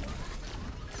out!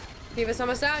 Diva's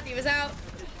almost out. Diva's out.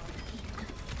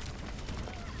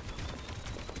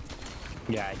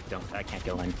 Yeah, I can't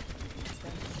go in.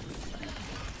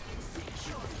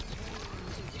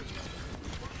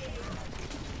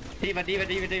 Diva.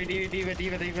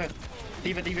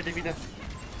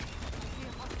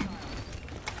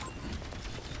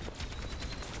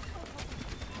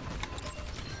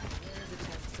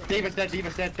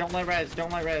 Diva's dead. Don't let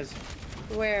res.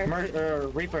 Where?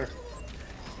 Reaper.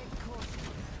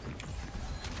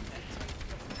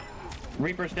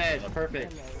 Reaper's dead.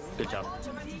 Perfect. Good job.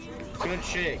 Good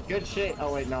shit.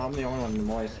 Oh wait, no, I'm the only one in the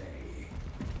noise.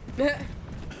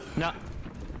 No.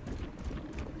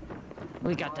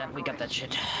 We got that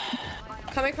shit.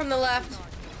 Coming from the left.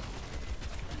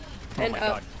 Oh And my up.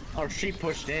 god. Oh, she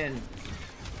pushed in.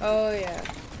 Oh yeah.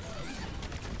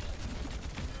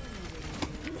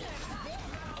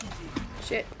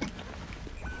 Shit.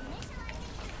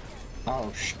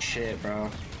 Oh shit, bro.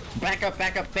 Back up,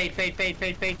 fade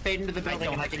into the building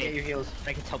and I can get you heals.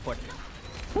 I can teleport.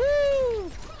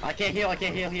 Woo! I can't heal.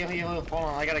 Hold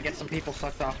on, I gotta get some people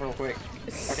sucked off real quick.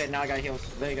 Okay, now I got heals.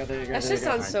 There you go. That just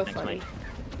sounds so Thanks, funny. Mike.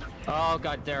 Oh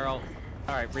god, Daryl.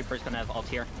 Alright, Reaper's gonna have ult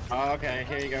here. Oh, okay,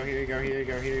 here you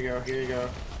go.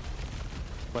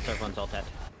 What's everyone's ult at?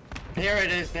 Here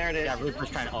it is, there it is. Yeah, Reaper's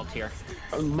trying to ult here.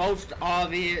 Most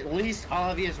obvious, least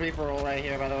obvious Reaper roll right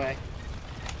here, by the way.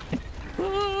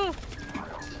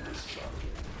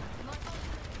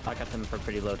 I got them for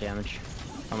pretty low damage.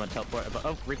 I'm gonna teleport.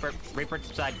 Oh, Reaper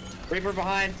side. Reaper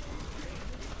behind.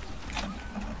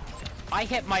 I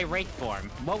hit my Wraith form.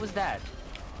 What was that?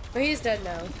 But he's dead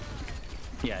now.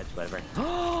 Yeah, it's whatever.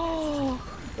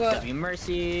 What? W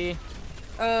Mercy.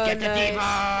 Oh, Get the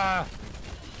nice.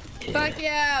 Diva! Fuck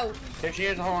you! There she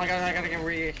is. Hold on, I gotta get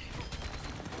re.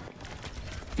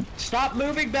 Stop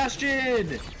moving,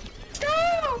 Bastion!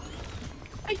 Stop!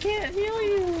 I can't heal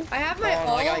you. I have my ult.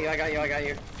 ult, I got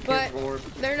you. but Here's the Lord.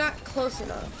 they're not close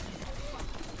enough.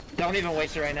 Don't even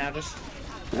waste it right now. Just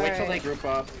wait till they group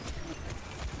up.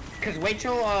 Cause wait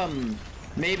till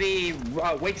maybe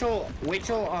wait till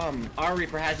our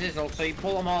Reaper has his ult, so you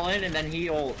pull them all in and then he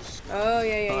ults. Oh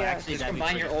yeah. Actually, Just that'd be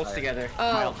combine your pretty ults fire. together.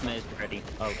 My Oh. ultimate is ready.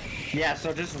 Oh. Yeah,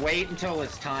 so just wait until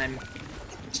it's time.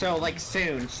 So like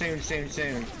soon.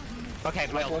 Okay,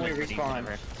 my Like when we ultimate ready. respawn.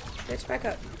 Whatever. Bitch, back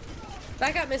up.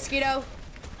 Back up, mosquito.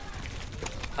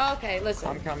 Okay, listen.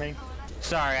 I'm coming.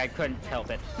 Sorry, I couldn't help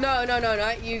it. No,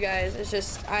 not you guys. It's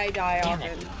just I die Damn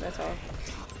often. it. That's all.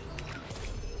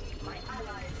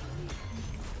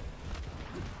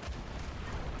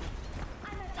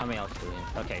 How many else do we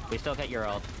have? Okay, we still got your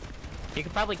ult. You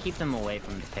could probably keep them away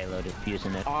from the payload if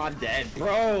using it. Oh, I'm dead,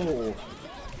 bro!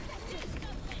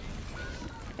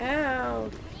 Ow.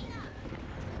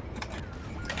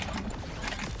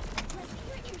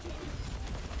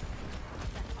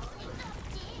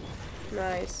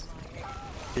 Nice.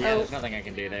 Yeah, Oh. there's nothing I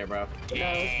can do there, bro.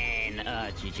 And,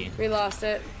 GG. We lost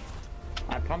it.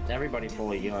 I pumped everybody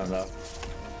full of healing, though.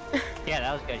 Yeah,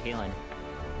 that was good healing.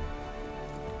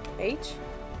 H?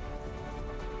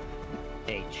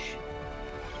 H.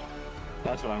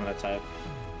 That's what I'm gonna type.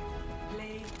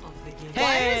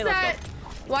 Hey,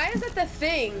 Why is that the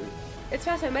thing? It's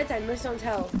past my bedtime, just don't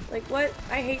tell. Like, what?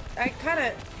 I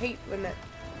kinda hate when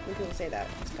people say that.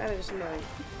 It's kinda just annoying.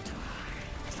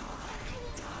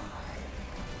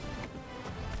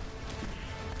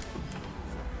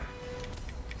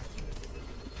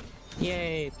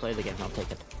 Yay, play the game, I'll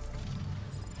take it.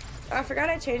 I forgot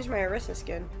I changed my Orisa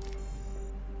skin.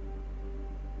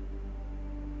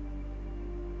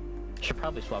 Should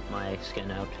probably swap my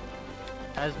skin out.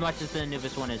 As much as the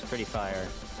Anubis one is pretty fire.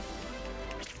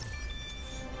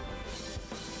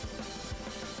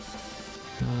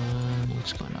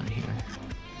 What's going on here?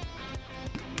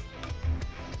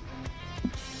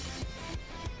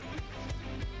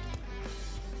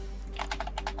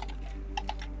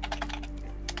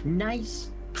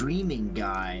 Nice streaming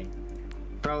guy.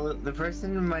 Bro, the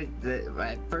person in my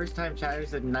first time chatter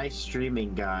said nice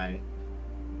streaming guy.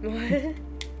 What?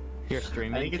 You're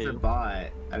streaming I think it's too? a bot.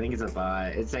 I think it's a bot.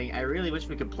 It's saying, I really wish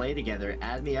we could play together.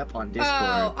 Add me up on Discord.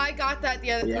 Oh, I got that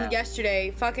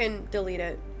yesterday. Fucking delete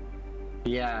it.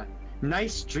 Yeah.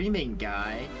 Nice streaming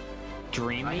guy.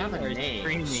 Streaming? I have a or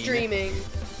name. Streaming.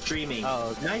 Streaming.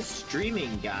 Oh, okay. Nice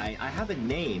streaming guy. I have a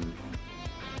name.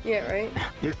 Yeah, right?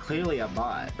 You're clearly a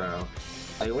bot, bro.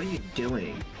 Like, what are you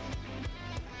doing?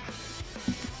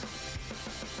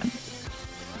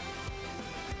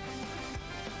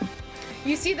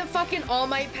 You see the fucking All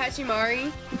Might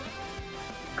Pachimari?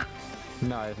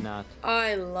 No, I have not.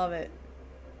 I love it.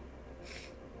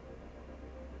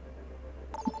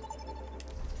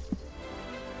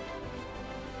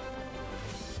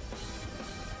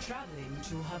 Traveling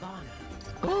to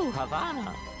Havana. Ooh,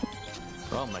 Havana!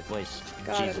 Oh, my voice.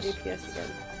 God, I'm Jesus. DPS again.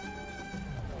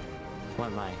 What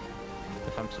am I?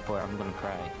 If I'm support, I'm gonna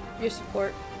cry. Your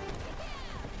support.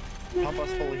 Help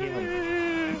us full of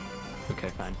healing. Okay,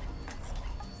 fine.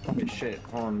 Holy shit.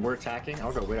 Hold on, we're attacking?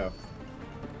 I'll go Widow.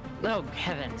 Oh,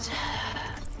 heavens.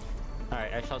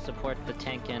 Alright, I shall support the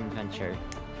tank and Venture.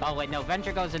 Oh, wait, no,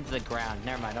 Venture goes into the ground.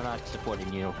 Never mind, I'm not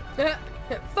supporting you.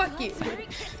 Fuck you.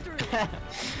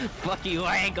 Fuck you,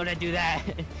 I ain't gonna do that.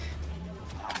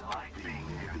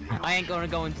 I ain't gonna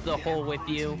go into the hole with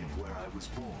you.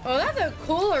 Oh, that's a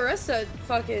cool Orisa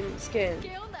fucking skin.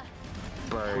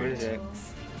 Bird. What is it?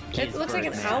 It looks like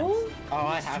an Bird. owl? Oh,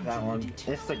 I have that one.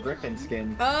 It's the Griffin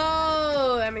skin.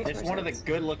 Oh, that makes It's more one of the sense.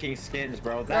 good looking skins,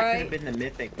 bro. That Right. could have been the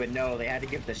mythic, but no, they had to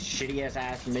give the shitty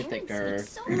ass mythic to her.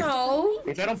 No.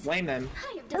 Which I don't blame them.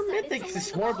 Her mythic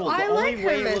is horrible. I The like only her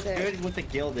way it looks mythic. good is with the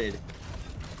gilded.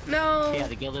 No. Yeah,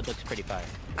 the gilded looks pretty fire.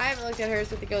 I haven't looked at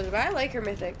hers with the gilded, but I like her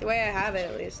mythic, the way I have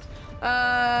it at least.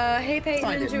 Hey Peyton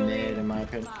Find and it Julie. mid, in my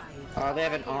opinion. They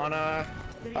have an Ana.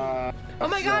 Oh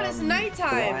my god, it's some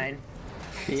nighttime. line.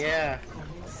 Yeah.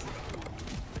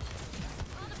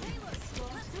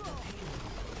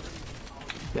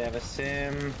 They have a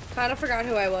sim. Kinda forgot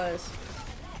who I was.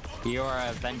 You're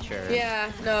a Venture.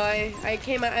 Yeah, no, I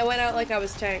went out like I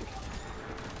was tank.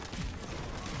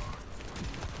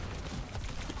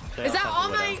 They Is that also have All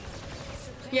a Widow. Might?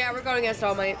 Yeah, we're going against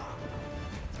All Might.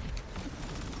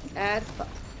 Add.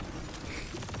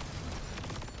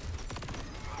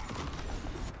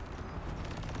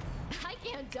 I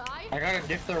can't die. I gotta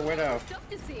diff their Widow. Stuff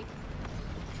to see.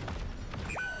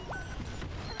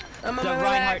 I'm on The my way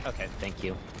Reinhardt. back. Okay, thank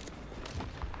you.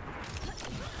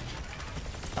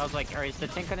 I was like, is the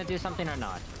tank gonna do something or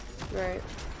not? Right.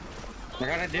 I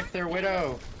gotta diff their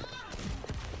Widow.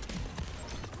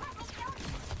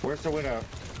 Where's the Widow?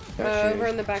 There she Over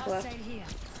is. in the back left.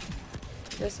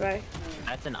 This way.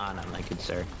 That's an Ana, my good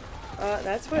sir.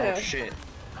 That's Widow. Oh shit.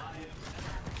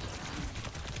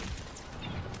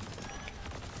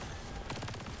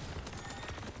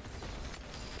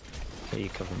 There you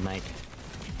cover Mike.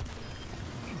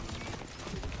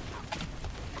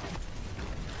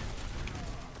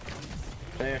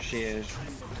 There she is.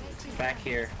 Back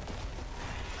here.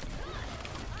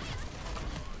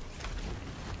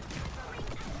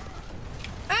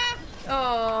 Ah!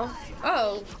 Oh.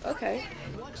 Oh, okay.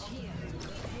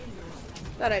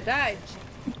 Thought I died.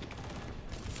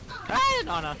 Ah,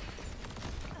 Ana.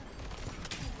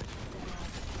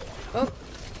 Oh.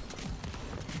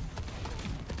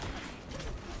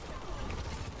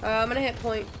 I'm gonna hit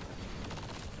point.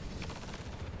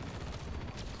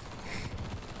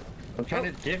 I'm trying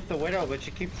to diff the Widow, but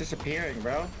she keeps disappearing,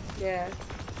 bro. Yeah.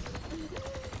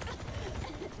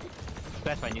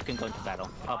 That's fine, you can go into battle.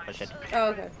 I'll push it. Oh,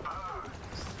 okay.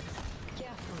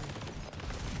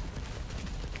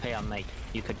 Hey, I'm Mike.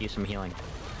 You could use some healing.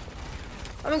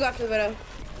 I'm gonna go after the Widow.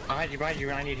 Behind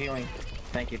you, I need healing.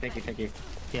 Thank you.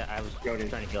 Yeah, I was trying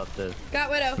to heal up the Got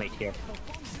Widow. mate here.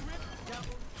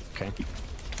 Okay.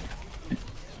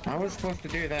 I was supposed to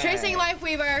do that. Tracing Life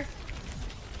Weaver.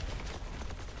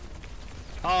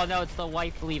 Oh no, it's the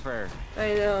wife lever.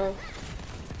 I know.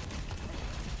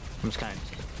 I'm just kind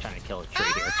of trying to kill a tree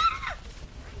here.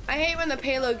 I hate when the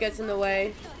payload gets in the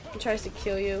way and tries to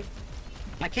kill you.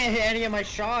 I can't hit any of my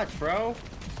shots, bro.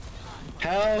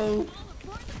 Help!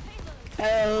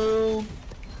 Help!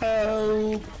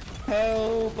 Help!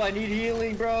 Help! I need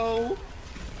healing, bro.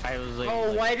 I was like,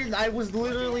 oh, why didn't I was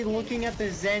literally looking at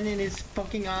the Zen in his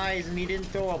fucking eyes and he didn't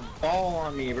throw a ball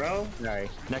on me, bro. Sorry.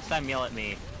 Next time yell at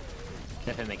me.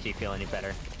 If it makes you feel any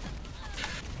better.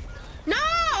 No!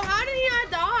 How did he not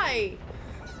die?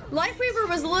 Life Weaver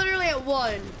was literally at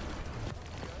 1.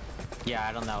 Yeah,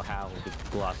 I don't know how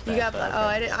we lost that. You got. but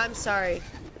Oh, I'm sorry.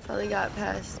 Finally got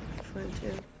past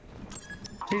 22.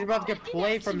 He's about to get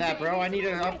play from that, bro. I need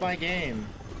to up my game.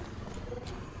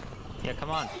 Yeah, come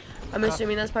on. I'm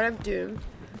assuming that's part of Doom.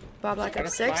 Bob Black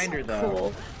Ops 6. Find her, though.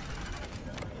 Cool.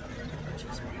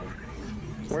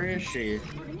 Where is she?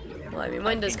 Well, I mean,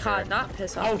 when does COD not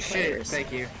piss off Oh the shit! players?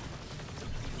 Thank you.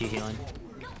 You healing?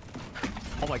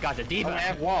 Oh my god, the diva! I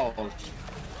have walls.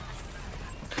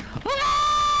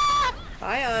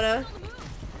 Hi, Anna.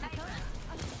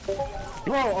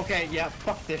 Bro, okay, yeah,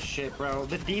 fuck this shit, bro.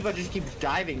 The diva just keeps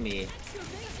diving me.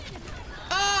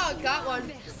 Oh, got one.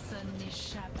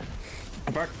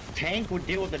 If our tank would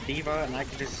deal with the diva and I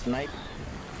could just snipe.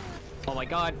 Oh my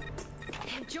god.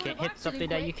 Can't hit something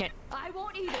that you can't. I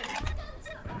won't eat it.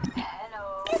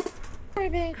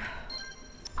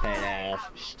 Badass.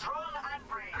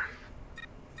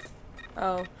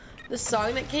 Oh, the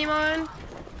song that came on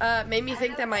made me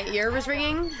think that my ear was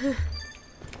ringing.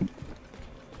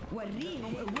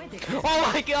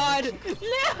 Oh my god!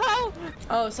 No!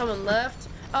 Oh, someone left.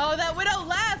 Oh, that Widow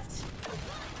left!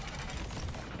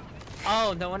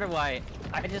 Oh, no wonder why.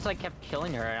 I just like kept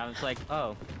killing her and I was like,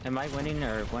 oh, am I winning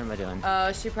or what am I doing?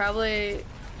 She probably...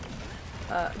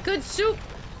 good soup!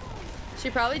 She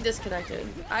probably disconnected.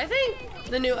 I think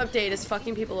the new update is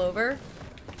fucking people over.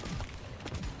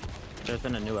 There's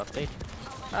been a new update?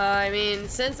 I mean,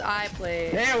 since I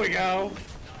played... There we go!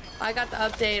 I got the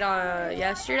update on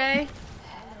yesterday.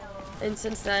 And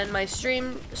since then, my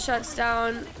stream shuts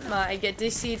down. I get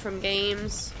DC'd from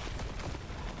games.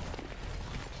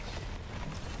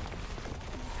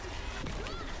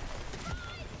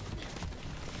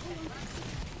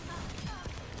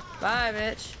 Bye,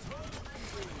 bitch.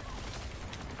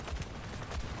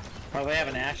 Oh, they have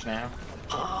an Ash now.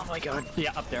 Oh my god.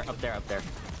 Yeah, up there, up there, up there.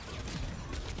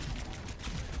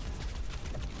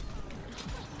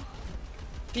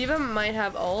 Diva might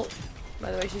have ult.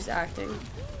 By the way, she's acting.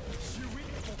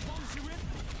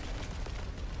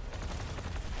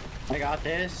 I got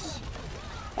this.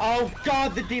 Oh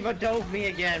god, the diva dove me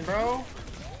again, bro.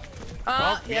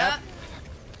 Yeah.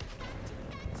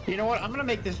 You know what? I'm gonna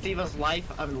make this diva's life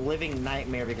a living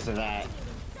nightmare because of that.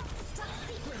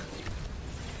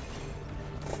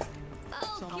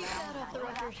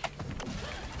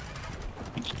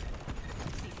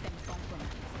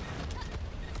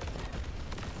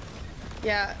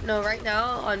 Yeah, no, right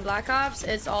now on Black Ops,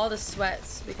 it's all the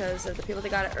sweats because of the people that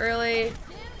got it early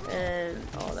and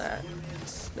all that.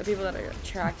 The people that are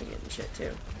tracking it and shit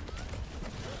too.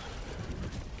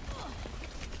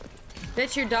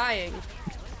 Bitch, you're dying.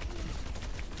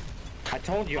 I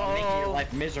told you I'm making your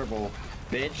life miserable,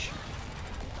 bitch.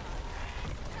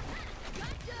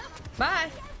 Bye.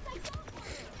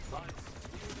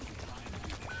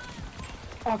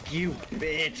 Fuck you,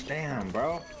 bitch. Damn,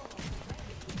 bro.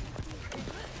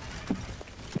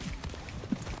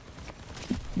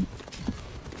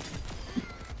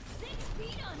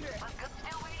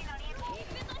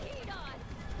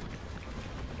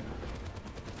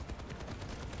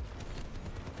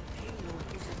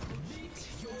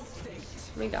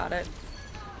 We got it.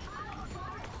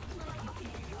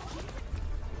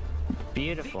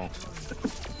 Beautiful.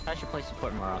 I should play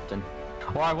support more often.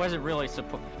 Or I wasn't really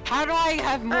support. How do I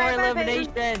have more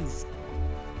eliminations?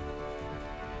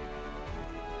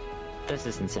 This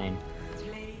is insane.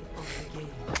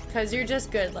 Because you're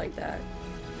just good like that.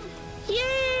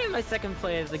 Yay! My second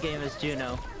play of the game is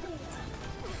Juno.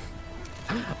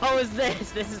 Oh, is this?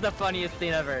 This is the funniest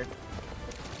thing ever.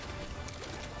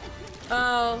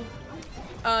 Oh.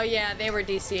 Oh yeah, they were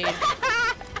DC'd.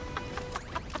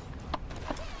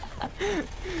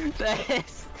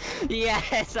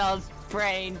 Yes, I was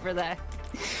praying for that.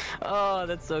 Oh,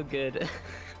 that's so good.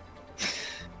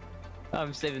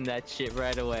 I'm saving that shit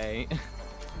right away.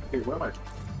 Hey, where am I?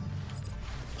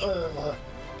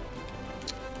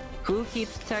 Who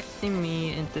keeps texting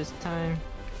me at this time?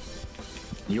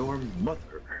 Your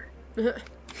mother.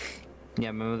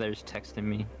 Yeah, my mother's texting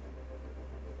me.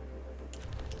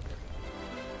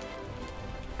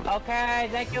 Okay,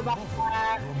 thank you, bye.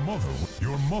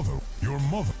 Your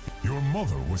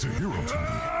mother was a hero to me.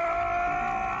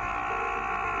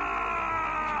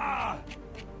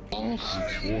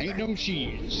 Ain't no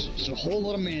cheese. It's a whole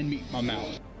lot of man meat in my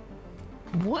mouth.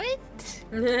 What?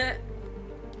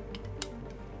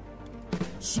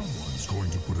 Someone's going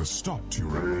to put a stop to your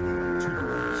remaining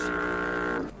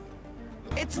activities.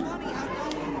 It's funny how.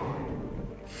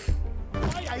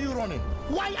 Why are you running?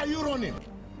 Why are you running?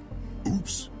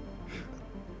 Oops.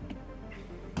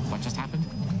 What just happened?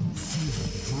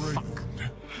 Fuck.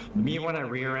 Me when I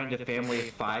rear-end a family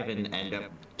of 5 and end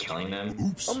up killing them.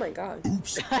 Oops. Oh my god.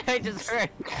 Oops. I just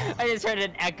heard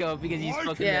an echo because you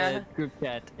spoke in the group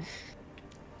chat.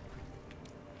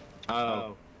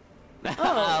 Oh.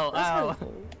 Oh.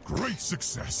 Great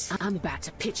success. I'm about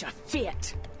to pitch a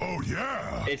fit. Oh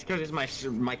yeah. It's because my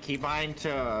keybind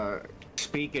to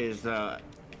speak is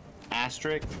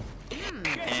asterisk,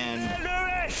 and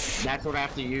that's what I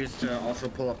have to use to also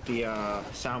pull up the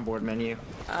soundboard menu.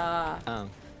 Oh.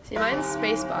 See, mine's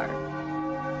spacebar.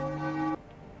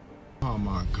 Oh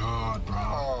my god, bro.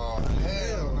 Oh,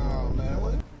 hell no, man.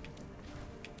 What?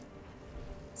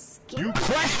 You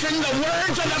question the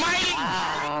words of the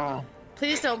mighty!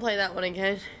 Please don't play that one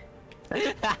again.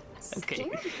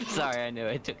 Okay. Sorry, I knew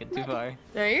I took it too far.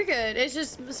 No, you're good. It's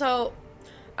just so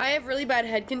I have really bad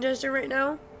head congestion right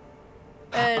now.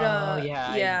 And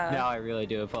yeah. Now I really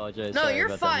do apologize. No, Sorry you're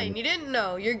about fine. that. You didn't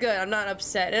know. You're good. I'm not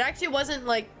upset. It actually wasn't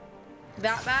like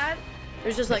that bad. It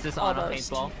was just like Is this almost. on a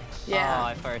paintball? Yeah. Oh,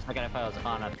 at first I thought it was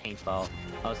on a paintball.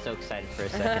 I was so excited for a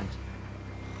second.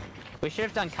 We should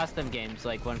have done custom games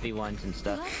like 1v1s and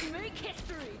stuff. Let's make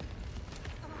history.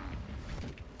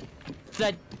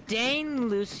 The Dane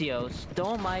Lucio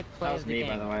stole my play That was of the me, game.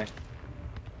 by the way.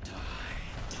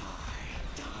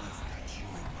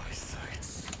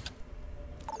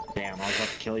 Damn, I was about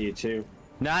to kill you too.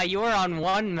 Nah, you were on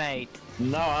one, mate.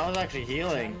 No, I was actually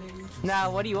healing. Nah,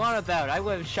 what do you want about? I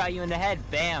would have shot you in the head.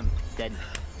 Bam. Dead.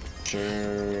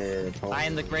 Sure. Totally. I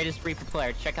am the greatest Reaper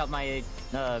player. Check out my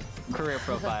career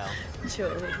profile.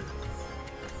 Sure.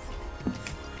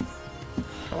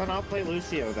 Well, I'll play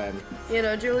Lucio then. You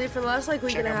know, Julie, for the last like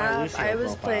week Check and a out my half, Lucio I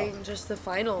was profile. playing just the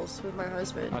finals with my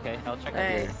husband. Okay, I'll check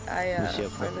out your I Lucio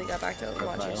finally got back to Overwatch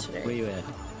profile. yesterday. Where you at?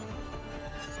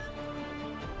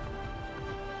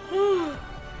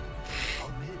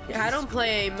 Yeah, I don't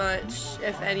play much,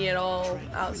 if any at all,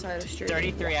 outside of streaming.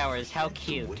 33 hours. How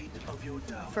cute.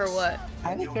 For what?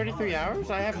 I think 33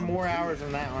 hours? I have more hours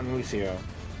than that on Lucio.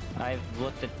 I've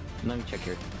looked at. Let me check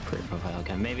your career profile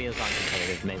again. Maybe it was on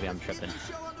competitive. Maybe I'm tripping.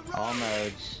 All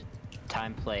modes.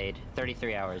 Time played.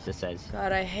 33 hours. It says.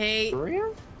 God, I hate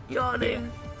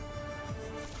yawning.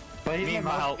 But he's my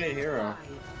Meanwhile- most good hero.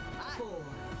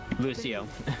 Lucio.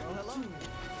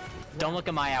 Don't look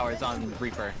at my hours on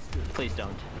Reaper. Please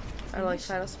don't. I don't like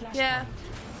titles. Yeah.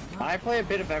 I play a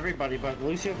bit of everybody, but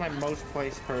Lucio's my most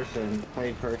played person.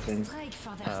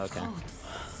 Oh, okay.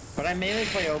 But I mainly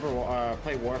play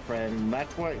play Warframe.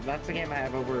 That's the game I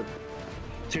have over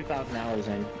 2,000 hours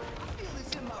in.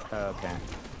 Okay.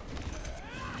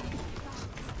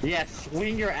 Yes,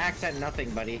 swing your axe at nothing,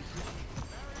 buddy.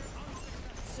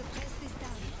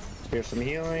 Here's some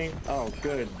healing. Oh,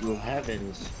 good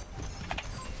heavens.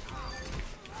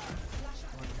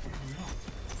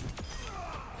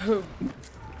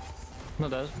 Well,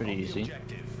 that was pretty easy.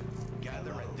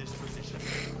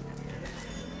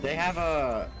 They have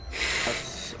a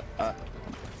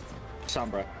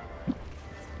Sombra.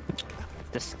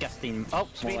 Disgusting. Oh,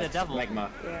 speaking of devil. Magma.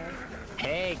 Yeah.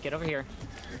 Hey, get over here.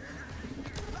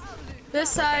 This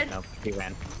side. No, he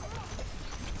ran.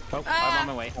 Oh, I'm on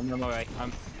my way. I'm on my way.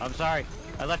 I'm sorry.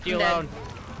 I left you alone.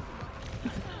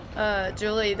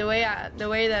 Julie, the way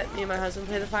that me and my husband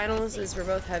play the finals is we're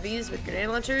both heavies with grenade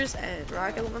launchers and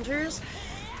rocket launchers,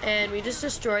 and we just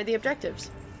destroy the objectives.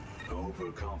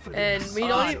 And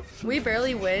we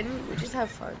barely win. We just have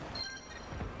fun,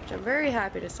 which I'm very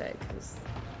happy to say because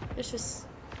it's just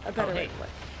a better way to play.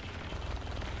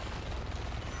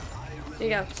 Here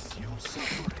you go.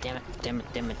 Damn it, damn it,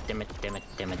 damn it, damn it, damn it,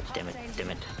 damn it, damn it, damn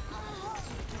it.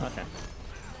 Okay.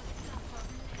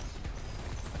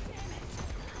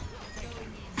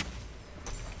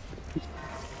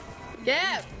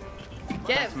 Get!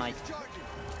 That's Mike.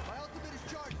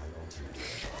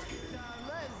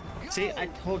 See, I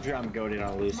told you I'm goated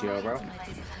on Lucio, bro.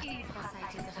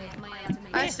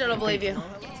 I still don't believe you.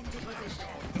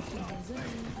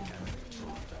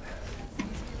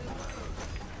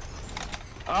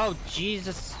 Oh,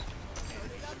 Jesus.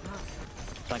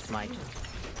 Thanks, Mike.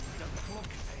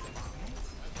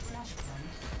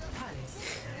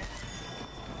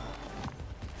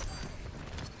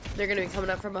 They're gonna be coming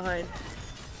up from behind.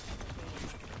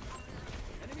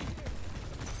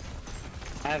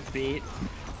 I have beat.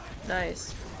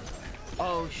 Nice.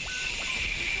 Oh,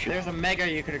 There's a mega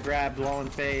you could have grabbed, low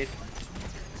and fade.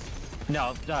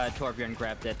 No, Torbjorn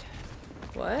grabbed it.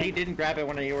 What? He didn't grab it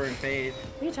when you were in fade.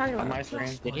 What are you talking about? On my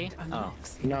screen. Did he? Oh.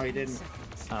 No, he didn't.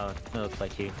 Oh, it looks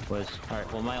like he was.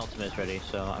 Alright, well my ultimate is ready,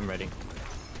 so I'm ready.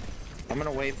 I'm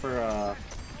gonna wait for,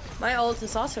 My ult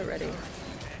is also ready.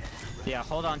 Yeah,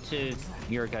 hold on to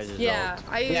your guys' Yeah, ult.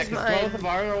 I use because mine. both of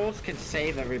our ults can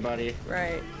save everybody.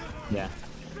 Right. Yeah.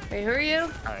 Hey, who are you?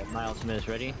 Alright, my ultimate is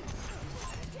ready.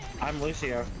 I'm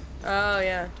Lucio. Oh,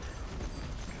 yeah.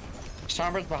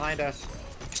 Sombra's behind us.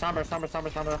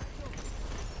 Sombra.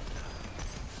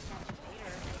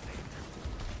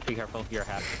 Be careful, you're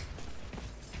half.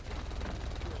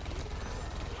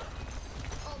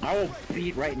 I will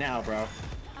beat right now, bro.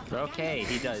 Okay,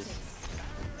 he does.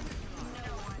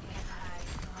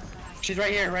 She's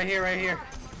right here.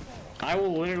 I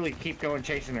will literally keep going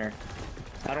chasing her.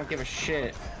 I don't give a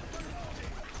shit.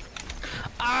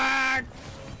 Ah!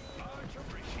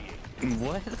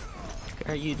 What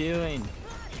are you doing?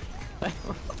 What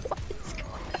is going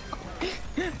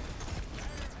on?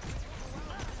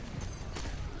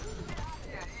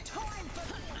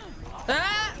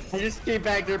 Ah! I just came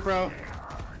back there, bro.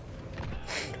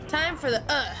 Time for the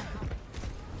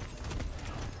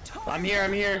I'm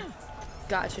here.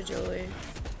 Gotcha, Julie.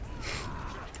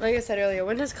 Like I said earlier,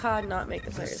 when does COD not make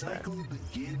the players mad?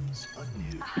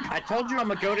 I told you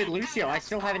I'm a goated Lucio. I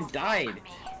still haven't died.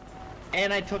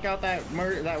 And I took out that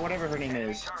whatever her name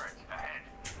is.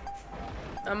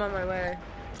 I'm on my way.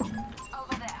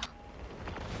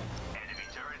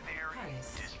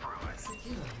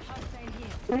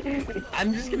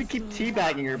 I'm just gonna keep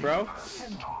teabagging her, bro.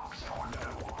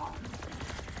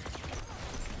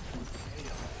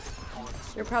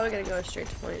 You're probably gonna go straight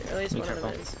to point, or at least one of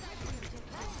them is.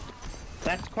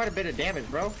 That's quite a bit of damage,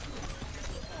 bro.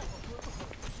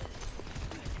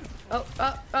 Oh,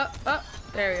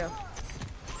 there we go.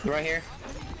 Right here.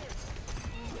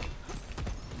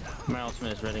 My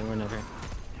ultimate is ready whenever.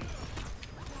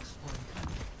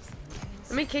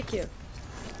 Let me kick you.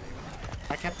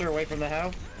 I kept her away from the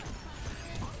house.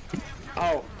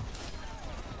 Oh.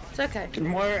 It's okay.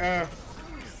 More,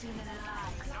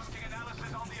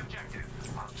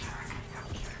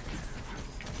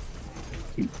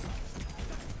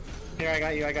 Here, I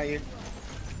got you.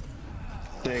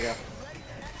 There you go.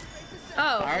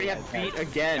 Oh. I already have beat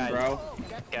again, bro.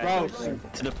 Bro.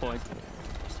 To the point.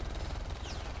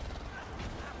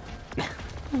 I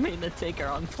made the taker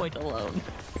on point alone.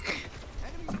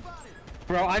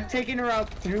 Bro, I've taken her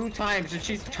out 2 times and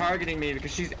she's targeting me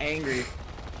because she's angry.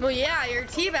 Well, yeah, you're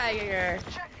teabagging her.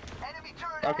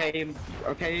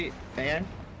 Okay, man.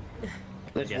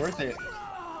 That's worth it.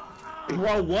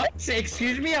 Bro, what?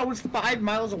 Excuse me? I was 5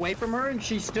 miles away from her and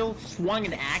she still swung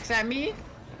an axe at me?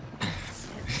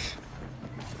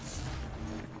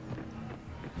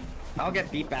 I'll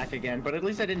get beat back again, but at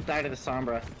least I didn't die to the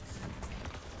Sombra.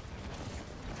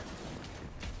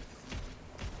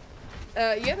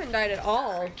 You haven't died at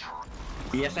all.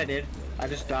 Yes, I did. I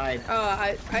just died.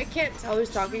 I can't tell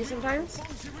who's talking sometimes.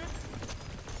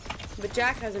 But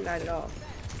Jack hasn't died at all.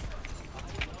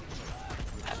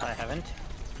 I haven't.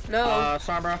 No.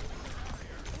 Sombra.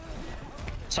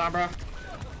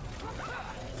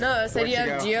 No, I said Where'd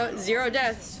you you have go? zero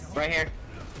deaths. Right here.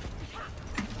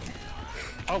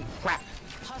 Oh, crap.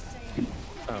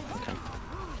 Oh, okay.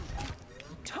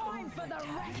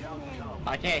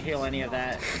 I can't heal any of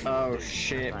that. Oh,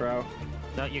 shit, bro.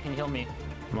 No, you can heal me.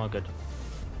 I'm all good.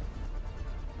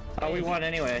 Oh, we won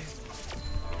anyway.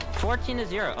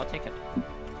 14-0. I'll take it.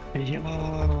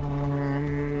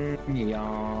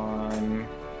 Yawn.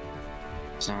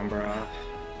 Sombra.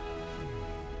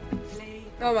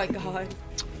 Oh my god.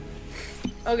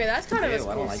 Okay, that's kind of a Ew, I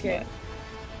cool don't like skin.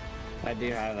 that. I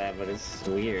do have that, but it's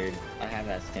weird. I have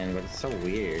that skin, but it's so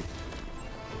weird.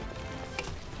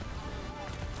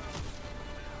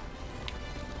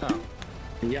 Oh.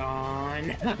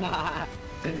 Yawn.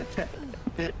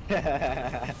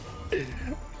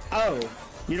 Oh,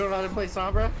 you don't know how to play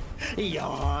Sombra?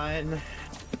 Yawn.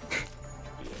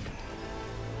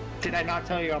 Did I not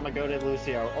tell you I'm a goated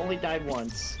Lucio? Only died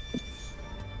once.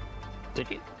 Did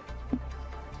you?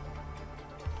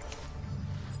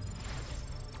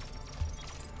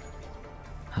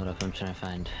 Hold up, I'm trying to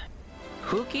find.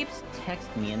 Who keeps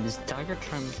texting me and this dagger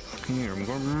trying to me? I'm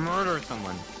gonna murder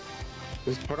someone.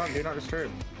 Just put on Do Not Disturb.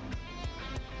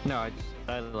 No,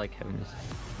 I like having this.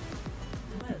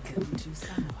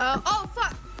 Oh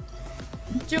fuck!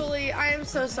 Julie, I am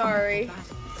so sorry.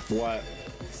 What?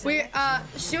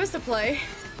 She was to play.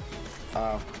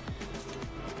 Oh.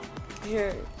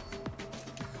 Here.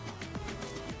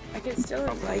 I can still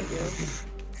invite you.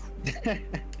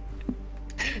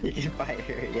 You can fight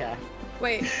her, yeah.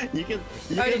 Wait. You can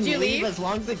did you leave? as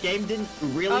long as the game didn't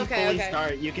really fully okay.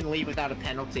 start. You can leave without a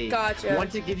penalty. Gotcha.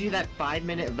 Once it gives you that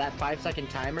 5-second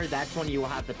timer, that's when you will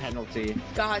have the penalty.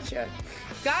 Gotcha.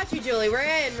 Got you, Julie. We're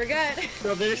in. We're good.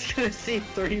 So they're just gonna see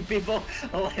 3 people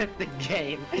left the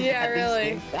game. Yeah, at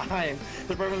really. The same time.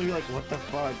 They're probably gonna be like, "What the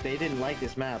fuck? They didn't like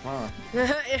this map, huh?"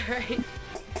 Yeah, right.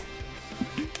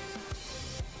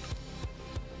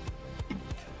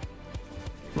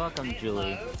 Welcome,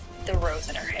 Julie. The rose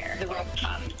in her hair. The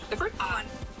first one.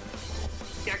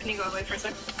 Yeah, can you go away for a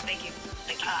sec? Thank you.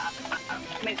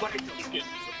 Wait, what are you?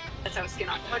 That's how skin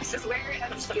on. Let's just wear it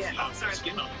as skin. Oh, sorry.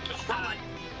 Skin on.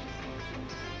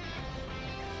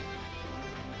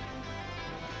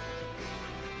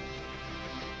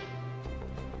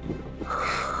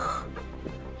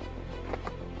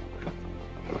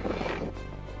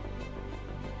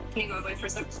 Can you go away for a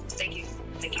sec? Thank you.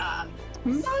 Thank you.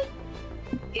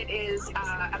 It is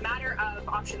a matter of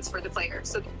options for the player.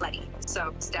 So Letty.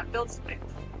 So step builds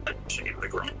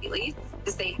immediately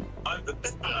is they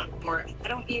more. I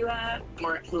don't you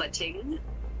more letting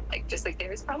like just like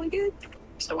there is probably good.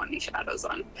 Just don't want any shadows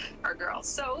on our girl.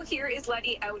 So here is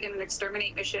Letty out in an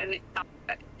exterminate mission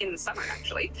in the summer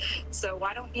actually. So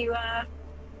why don't you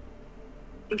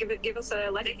give us a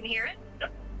Letty can hear it? Yeah.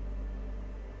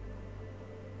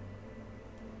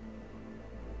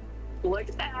 Look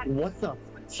at that. What the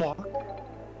fuck?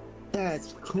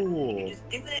 That's cool.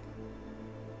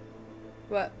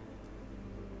 What?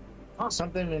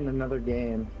 Something in another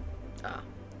game. Ah.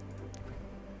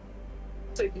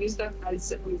 So use them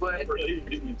as we would. Really? You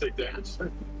didn't take damage?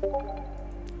 Oh.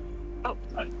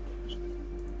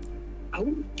 Oh,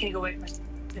 can you go away from us?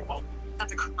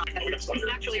 That's a crime. It's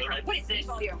actually a crime. What is this?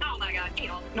 Oh my god.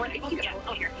 North yeah,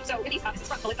 oh here. So with these this is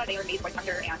from Melissa, they are made voice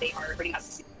actor and they are bringing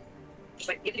us just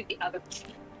like give it the other.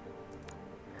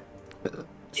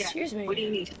 Excuse me. What do you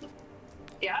need?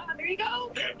 Yeah, there you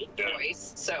go.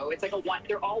 Voice. So it's like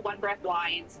they're all one breath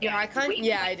lines. Yeah, I can't.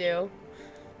 Yeah, I do.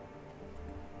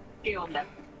 Skionda.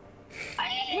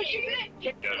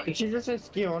 Did she just say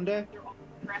Skionda?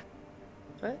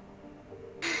 What?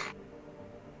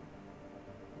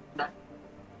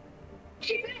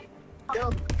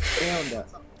 Skionda.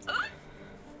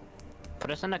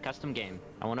 Put us in a custom game.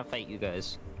 I want to fight you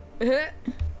guys.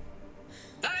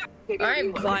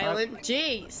 I'm violent.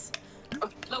 Jeez.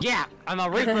 Yeah, I'm a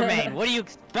Reaper main. What do you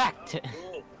expect?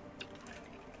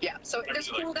 Yeah, so there's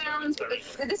cooldowns.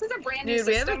 This is a brand new Dude,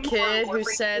 we have a system kid for who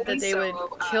said that they would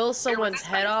so, kill someone's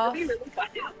head off,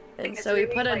 and so we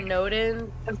put a note in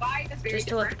just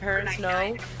to let the parents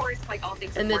know.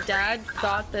 And the dad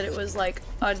thought that it was like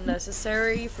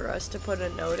unnecessary for us to put a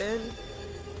note in,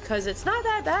 because it's not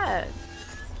that bad.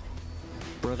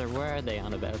 Brother, where are they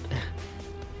on about?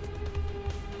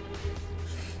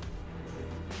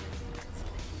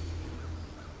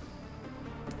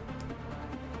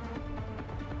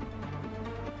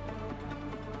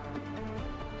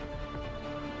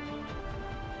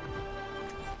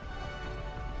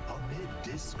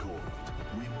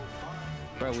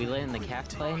 Bro, we letting the cat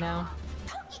play now?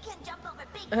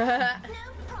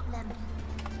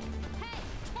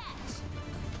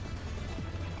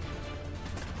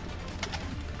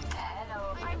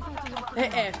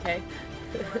 AFK.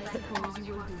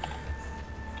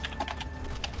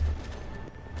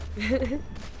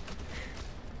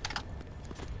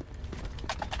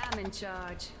 I'm in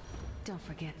charge. Don't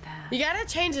forget that. You gotta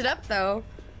change it up though.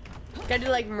 Gotta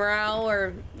do like morale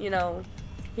or, you know,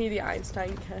 be the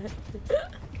Einstein cat.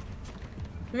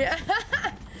 Yeah.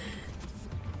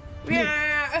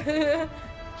 Yeah.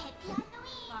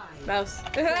 Mouse.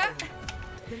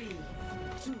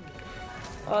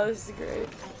 Oh, this is great.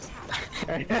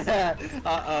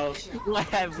 Uh-oh. What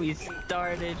have we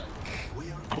started?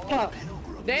 Damn,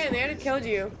 they had killed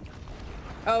you.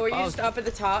 Oh, were you just up at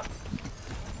the top?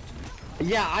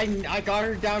 Yeah, I got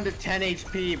her down to 10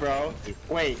 HP, bro.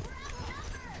 Wait.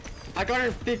 I got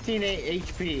her 15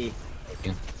 HP.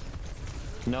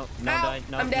 No, Ow, die.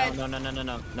 No, I'm dead.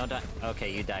 no, die.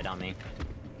 Okay, you died on me.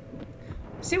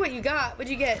 See what you got. What'd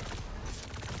you get?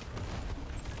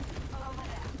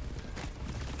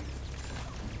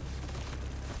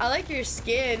 I like your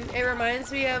skin. It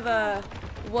reminds me of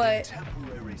what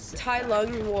Tai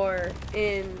Lung wore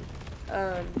in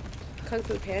Kung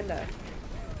Fu Panda.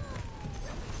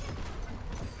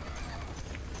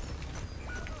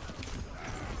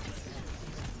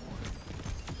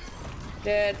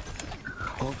 Dead.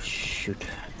 Oh shoot.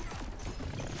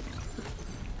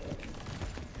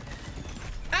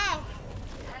 Ow!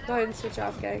 Go ahead and switch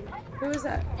off, gang. Who was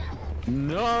that?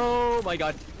 No, my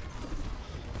god.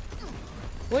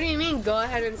 What do you mean, go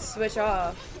ahead and switch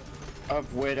off?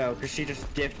 Of Widow, because she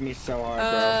just dipped me so hard, bro.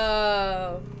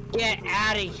 Oh. Get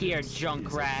out of here,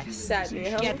 Junkrat. Sad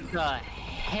Neil. Get the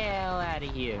hell out of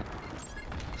here.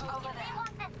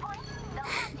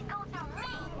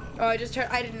 Oh, I just heard.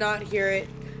 I did not hear it.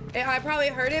 I probably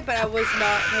heard it, but I was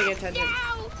not paying attention.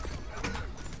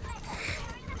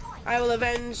 I will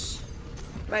avenge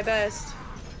my best.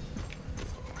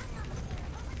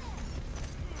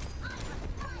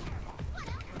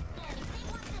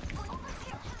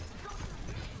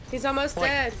 He's almost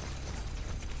dead.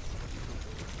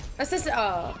 Assist.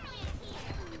 Oh.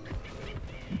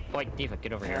 Boy, Diva,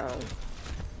 get over here.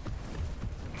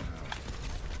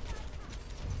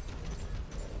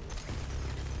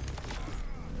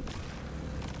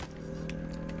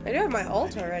 I do have my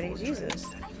ult already, Jesus.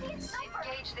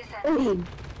 Ooh.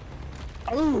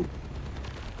 Ooh.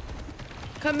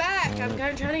 Come back! I'm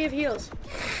kind of trying to give heals.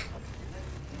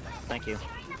 Thank you.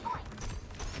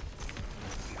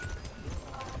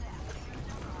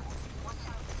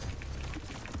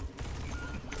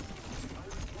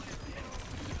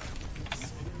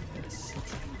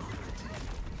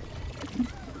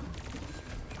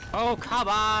 Oh, come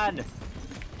on!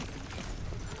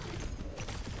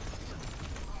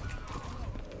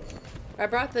 I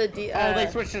brought the oh, they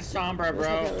switched to Sombra,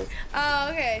 bro. Oh,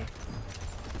 okay.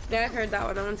 Yeah, I heard that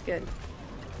one. That one's good.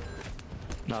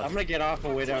 No. I'm gonna get off a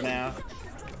Widow now.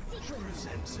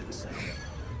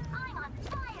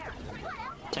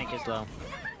 Tank is low.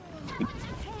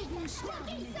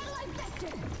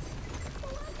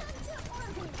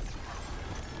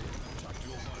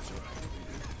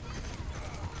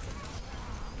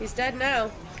 He's dead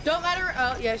now. Don't let her.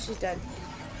 Oh, yeah, she's dead.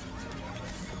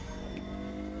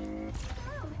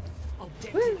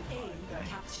 Objective A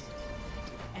captured.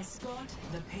 Escort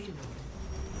the payload.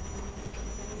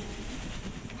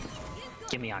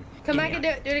 Get me on. Come back and do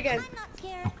it. Do it again.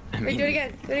 Wait, do it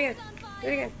again. Do it again. Do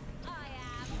it again.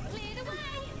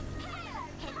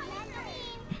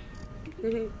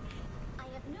 I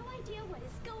have no idea what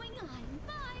is going on.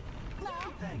 Bye.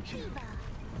 Thank you.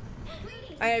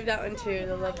 I have that one too,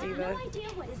 the Love I have Diva. no idea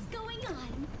what is going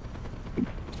on.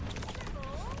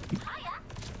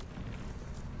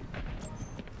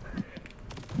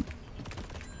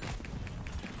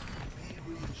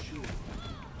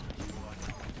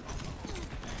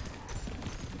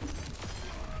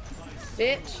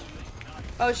 Bitch.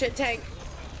 Oh shit, tank.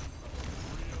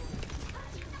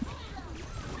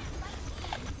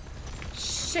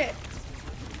 Shit.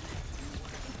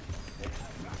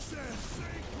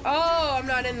 Oh, I'm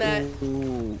not in that.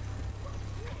 Ooh.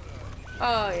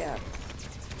 Oh, yeah.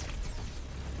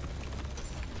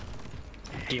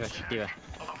 Diva, Diva.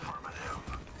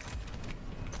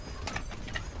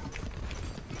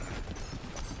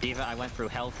 Diva, I went through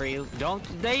hell for you. Don't,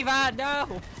 Diva,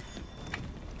 no!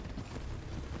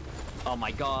 Oh my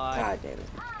god. God damn it.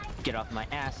 Get off my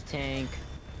ass, tank.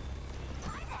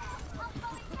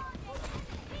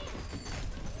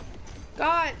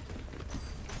 God.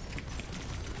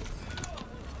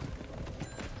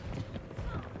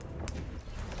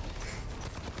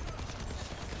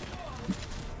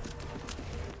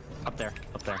 Up there,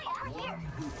 up there. One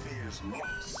who fears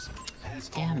loss has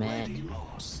Damn already it.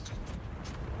 lost.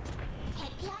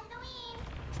 Happy Halloween.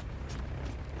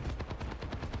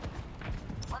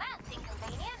 Well, that's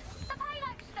inconvenient. The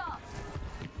payload stopped.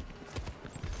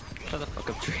 Shut the fuck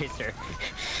up, Tracer.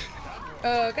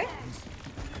 Okay.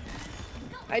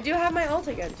 I do have my ult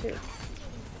again, too.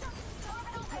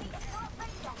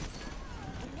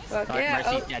 Fuck Alright, yeah.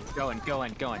 Mercy's Oh. dead.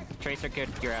 Going. Tracer,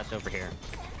 get your ass over here.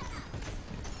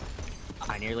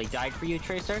 I nearly died for you,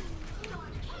 Tracer.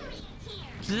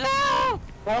 No!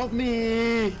 Help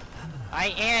me!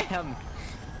 I am!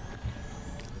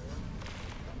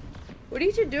 What are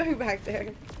you two doing back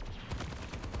there?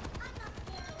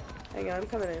 Hang on, I'm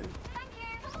coming in.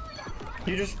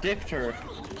 You just dipped her.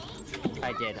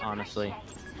 I did, honestly.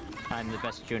 I'm the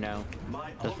best Juno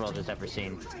this world has ever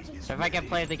seen. So if I can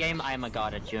play the game, I am a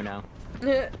god at Juno.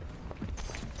 Yeah,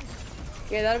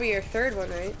 that'll be your third one,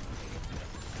 right?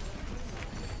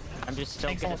 I'm just so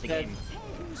Tank's good at the almost game.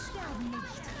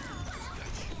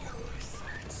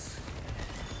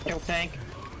 Kill tank.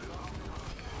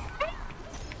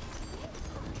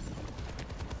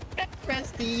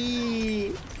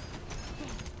 Resty.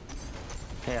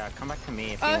 Yeah, come back to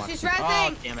me if Oh, you want she's to.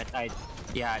 rezzing! Oh, damn it.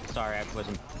 Yeah, sorry, I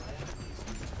wasn't.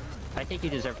 I think you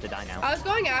deserve to die now. I was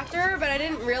going after her, but I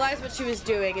didn't realize what she was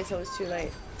doing until it was too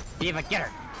late. Diva, get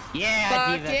her! Yeah,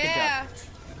 Fuck Diva, yeah! good job.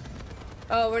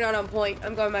 Oh, we're not on point.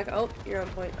 I'm going back. Oh, you're on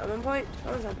point. I'm on point.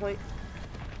 I was on point.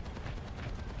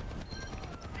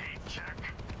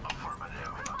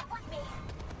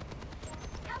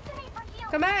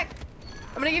 Come back!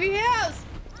 I'm gonna give you heals!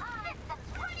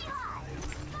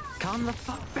 Come the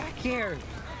fuck back here!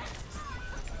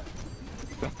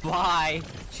 Bye!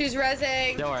 She's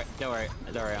rezzing! Don't worry,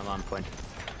 I'm on point.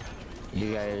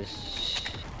 You guys...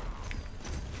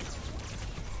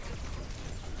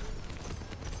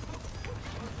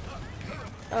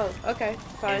 Oh, okay,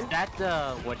 fine. Is that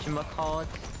the, whatchamacallit?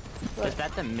 What? Is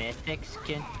that the mythic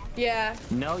skin? Yeah.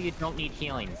 No, you don't need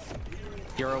healing.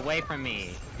 You're away from me.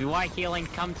 If you want healing,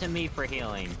 come to me for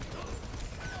healing.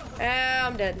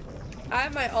 I'm dead. I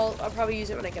have my ult. I'll probably use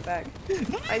it when I get back.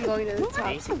 I'm going to the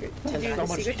top secret. To do So the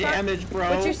much secret damage, spot. bro.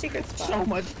 What's your secret spot? So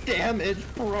much damage,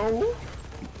 bro.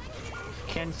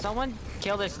 Can someone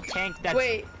kill this tank that's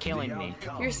killing me?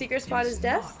 Your secret spot is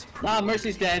death? Ah,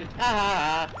 Mercy's dead.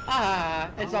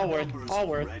 It's all worth. All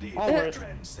worth. All worth.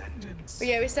 But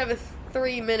yeah, we still have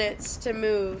 3 minutes to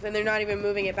move, and they're not even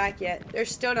moving it back yet. They're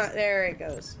still not. There it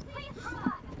goes.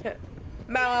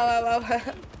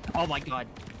 Oh my god.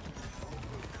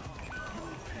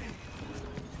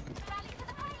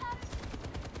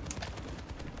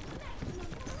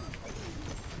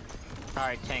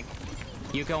 Alright, tank.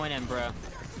 You going in, bro.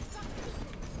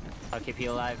 I'll keep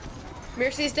you alive.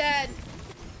 Mercy's dead.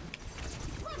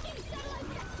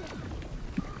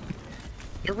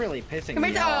 You're really pissing Come me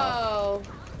here. off.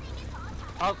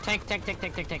 Oh, tank.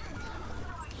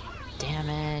 Damn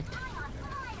it.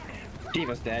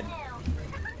 Diva's dead.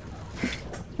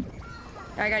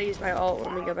 I gotta use my ult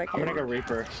when we go back I'm in. gonna go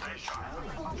Reaper.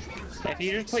 If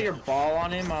you just put your ball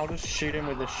on him, I'll just shoot him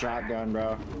with a shotgun,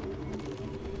 bro.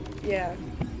 Yeah.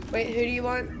 Wait, who do you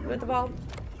want with the ball?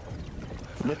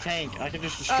 The tank. I can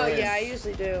just destroy Oh him. yeah, I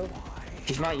usually do.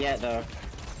 Just not yet, though.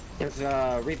 Because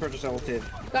Reaper just ulted.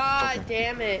 God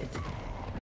damn it.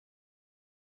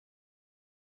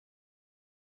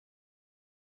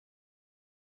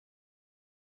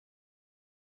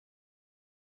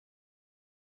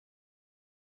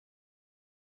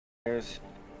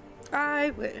 I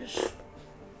wish.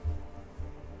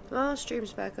 Well,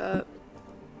 stream's back up.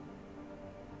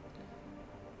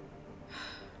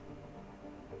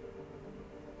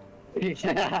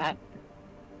 I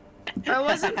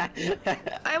wasn't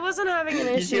having an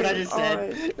You see issue what I just said?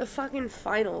 on the fucking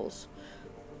finals.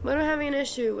 But I'm having an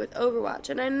issue with Overwatch,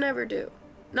 and I never do.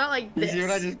 Not like You this. see what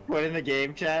I just put in the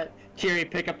game chat? Kiri,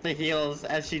 pick up the heals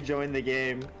as she joined the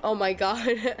game. Oh my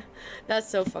god. That's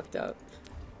so fucked up.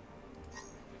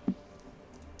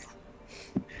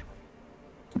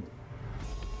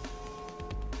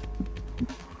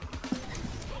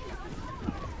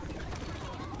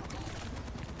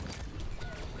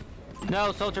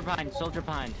 No, soldier behind. Come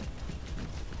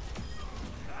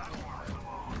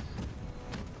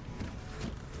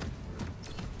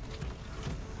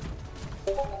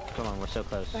on, we're so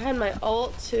close. I had my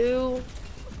ult too.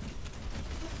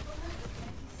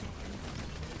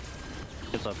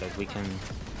 It's okay, we can...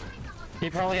 He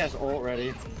probably has ult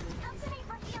ready.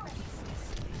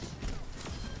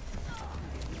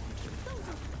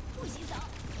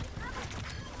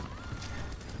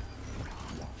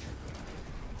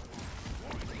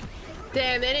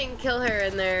 Damn, they didn't kill her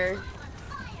in there.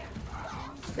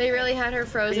 They really had her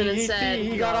frozen and said,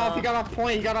 he got off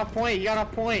point.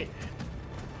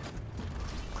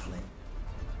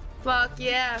 Fuck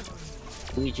yeah.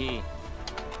 GG.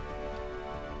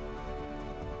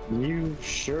 You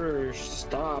sure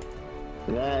stopped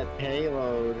that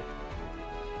payload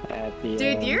at the Dude,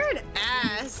 end. you're an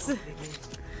ass.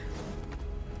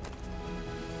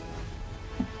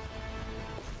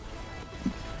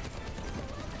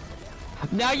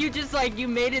 Now you just like, you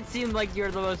made it seem like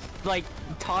you're the most like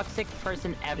toxic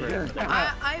person ever.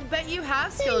 I bet you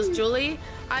have skills, Julie.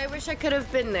 I wish I could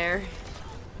have been there.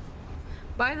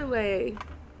 By the way,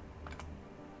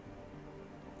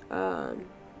 I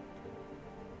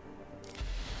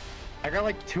got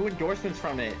like 2 endorsements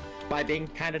from it by being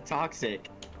kind of toxic.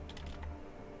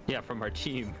 Yeah, from our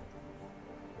team.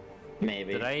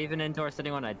 Maybe. Did I even endorse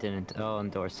anyone? I didn't. I'll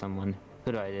endorse someone.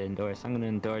 Who do I endorse? I'm gonna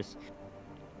endorse...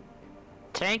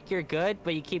 Tank, you're good,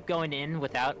 but you keep going in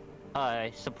without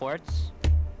supports.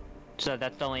 So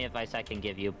that's the only advice I can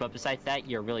give you. But besides that,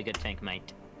 you're a really good tank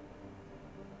mate.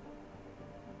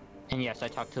 And yes, I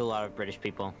talked to a lot of British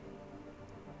people.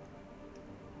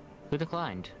 Who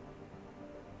declined?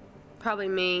 Probably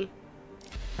me.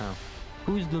 Oh.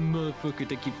 Who's the motherfucker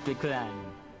that keeps declining?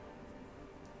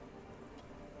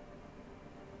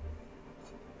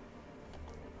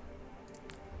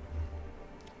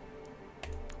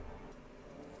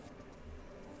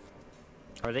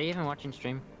 Are they even watching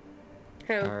stream?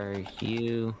 Who? Are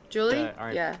you... Julie?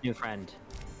 Our Yeah. new friend.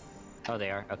 Oh,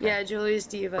 they are? Okay. Yeah, Julie's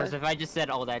diva. Because if I just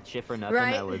said all that shit for nothing,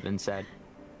 Right? that would have been said.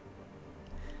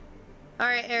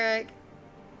 Alright, Eric.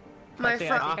 My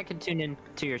Actually, I think I can tune in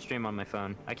to your stream on my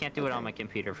phone. I can't do it on my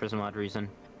computer for some odd reason.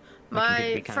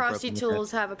 My Frosty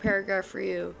Tools have a paragraph for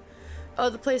you. Oh,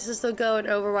 the places they'll go in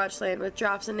Overwatch land. With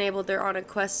drops enabled, they're on a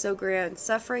quest so grand.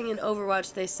 Suffering in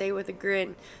Overwatch, they say with a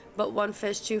grin. But one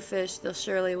fish, two fish, they'll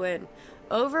surely win.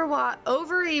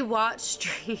 Overwatch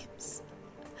streams.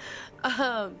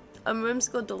 A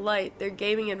whimsical delight. Their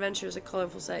gaming adventures a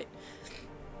colorful sight.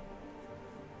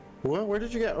 What? Where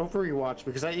did you get Overwatch?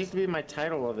 Because that used to be my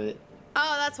title of it.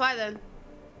 Oh, that's why then.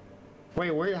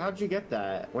 Wait, where? How'd you get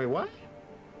that? Wait, what?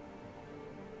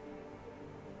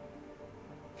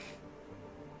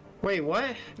 Wait,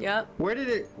 what? Yep. Where did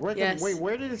it? Yes. Wait,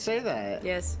 where did it say that?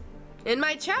 Yes. In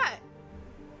my chat.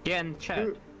 Yeah, in the chat.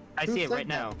 I see it right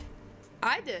now.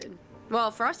 I did.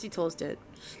 Well, Frosty Tools did.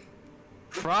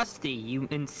 Frosty, you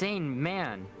insane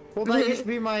man. Well, that used to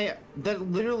be my...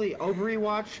 That literally,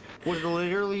 Overwatch was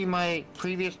literally my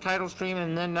previous title stream,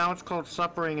 and then now it's called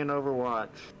Suffering in Overwatch.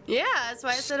 Yeah, that's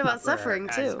why I said about suffering,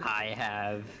 as too. I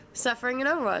have. Suffering in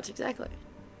Overwatch, exactly.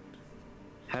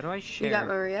 How do I share? You got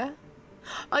Maria?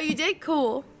 Oh, you did?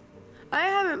 Cool. I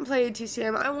haven't played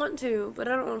TCM. I want to, but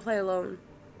I don't want to play alone.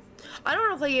 I don't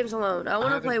want to play games alone. I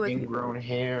want to play with ingrown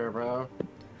hair, bro.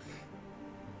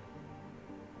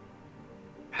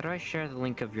 How do I share the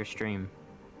link of your stream?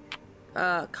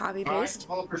 Copy paste.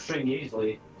 Pull up your stream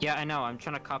easily. Yeah, I know. I'm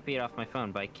trying to copy it off my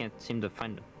phone, but I can't seem to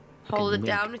find it. Hold it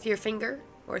down with your finger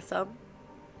or thumb.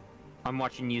 I'm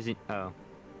watching using. Oh.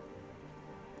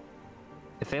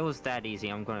 If it was that easy,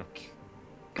 I'm going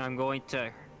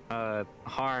to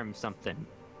harm something.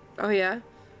 Oh yeah.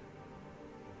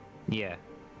 Yeah.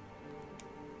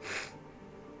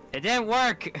 It didn't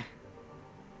work.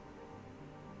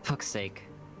 Fuck's sake.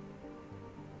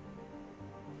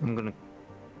 I'm gonna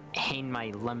hang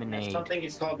my lemonade. Something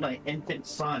is called my infant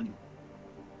son.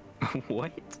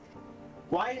 What?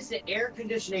 Why is the air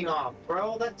conditioning off,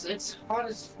 bro? It's hot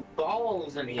as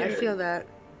balls in here. I feel that.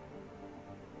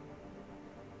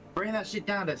 Bring that shit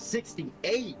down to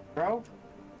 68, bro.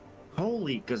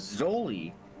 Holy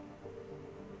gazzoli.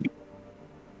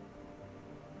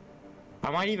 I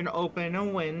might even open a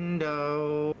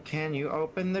window. Can you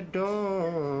open the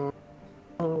door?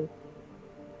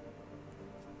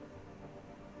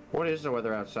 What is the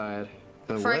weather outside?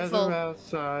 The Frightful. weather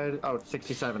outside. Oh, it's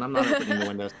 67. I'm not opening the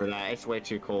windows for that. It's way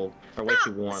too cold. Or way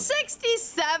too warm.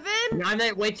 67? I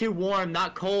meant way too warm,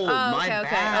 not cold. Oh, My okay,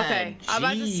 bad. okay. I'm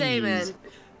about to say, man.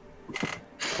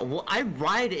 Well, I've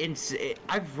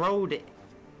rode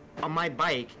on my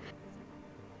bike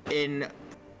in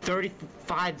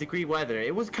 35-degree weather.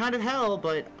 It was kind of hell,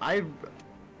 but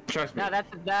trust me. No,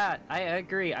 that's that. I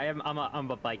agree. I'm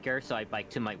a biker, so I bike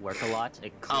to my work a lot.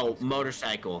 Oh,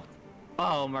 motorcycle.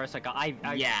 Oh, motorcycle.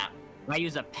 Yeah. I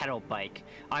use a pedal bike.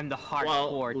 I'm the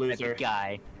hardcore type of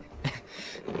guy.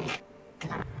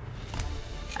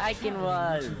 I can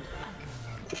run.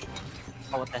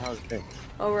 Oh, what the hell is this?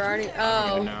 Oh, we're already.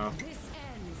 Oh. No.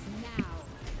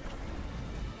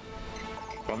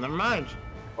 Well, never mind.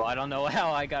 Well, I don't know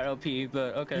how I got OP,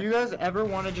 but okay. Do you guys ever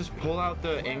want to just pull out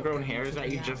the ingrown hairs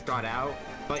that you just got out,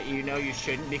 but you know you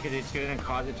shouldn't because it's going to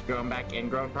cause it to grow back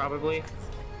ingrown probably?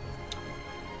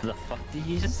 The fuck did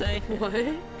you just say? What?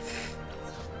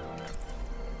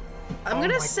 I'm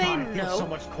gonna say God, no. I feel so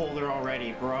much colder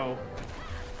already, bro.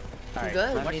 Alright,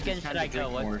 Good. what skin should I go?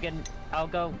 What skin? I'll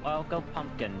go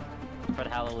pumpkin for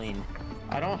Halloween.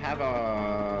 I don't have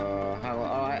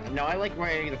a... no, I like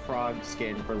wearing the frog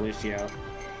skin for Lucio.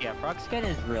 Yeah, frog skin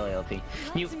is really OP.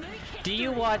 Do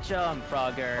you watch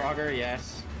Frogger? Frogger,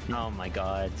 yes. Oh my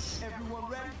god.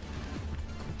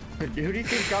 Who do you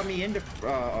think got me into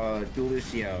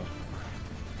Lucio?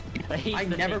 I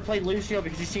never played Lucio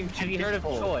because he seemed too difficult. Have you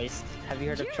heard of Choice? Have you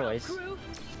heard of Choice?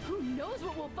 Who knows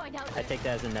what we'll find out? I take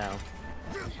that as a no.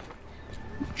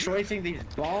 Choicing these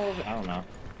balls? I don't know.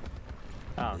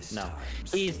 Oh no,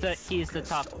 he's the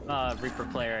top Reaper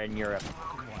player in Europe.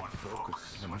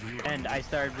 And I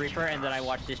started Reaper, and then I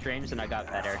watched his streams, and I got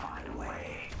better.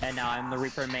 And now I'm the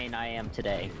Reaper main I am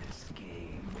today.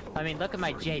 I mean, look at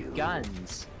my jade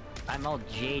guns. I'm all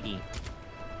jadey.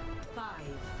 5.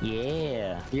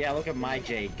 Yeah. Yeah, look at my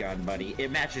jade gun, buddy.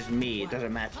 It matches me. It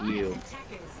doesn't match you.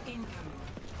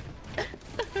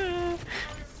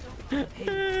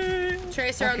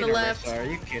 Tracer on the left. Are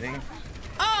you kidding?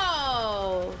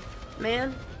 Oh,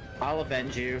 man. I'll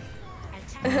avenge you.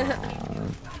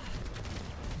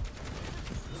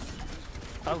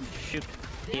 Oh shoot.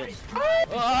 Heals.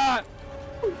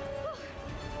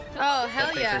 Oh,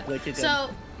 hell yeah. So,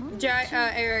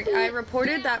 Eric, I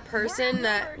reported that person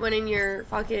that went in your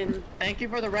fucking... Thank you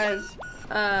for the res.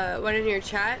 Went in your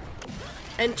chat.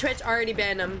 And Twitch already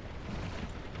banned him.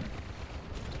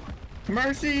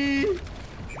 Mercy!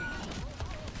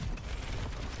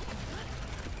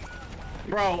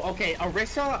 Bro, okay,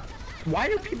 Orisa. Why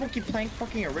do people keep playing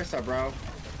fucking Orisa, bro?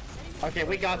 Okay,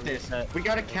 we got this. We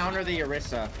gotta counter the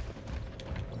Orisa.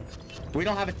 We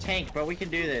don't have a tank, but we can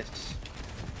do this.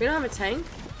 We don't have a tank?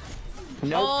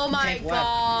 Nope, oh my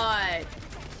god!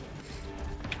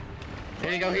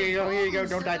 Here you go, here you go, here you go.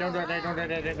 Don't die, don't die, don't die,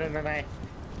 don't die, don't die.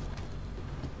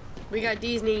 We got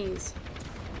D's knees.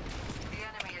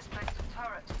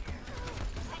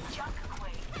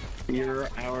 You're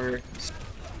our...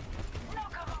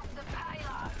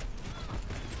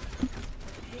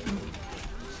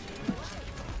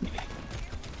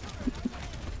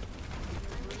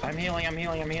 I'm healing, I'm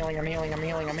healing, I'm healing, I'm healing, I'm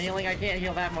healing, I'm healing. I can't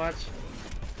heal that much.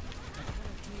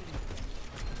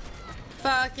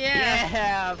 Fuck yeah!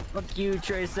 Yeah! Fuck you,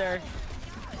 Tracer.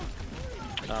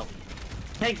 Oh.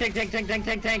 Tank, tank, tank, tank, tank,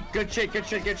 tank, tank. Good shit, good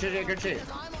shit, good shit, good shit.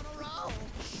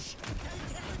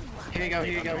 Here you go,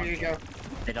 here you go, here you go.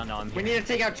 They don't know I'm here. We need to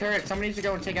take out turret. Somebody needs to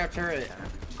go and take out turret.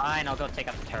 Fine, I'll go take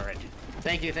out the turret.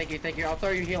 Thank you, thank you, thank you. I'll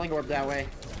throw you healing orb that way.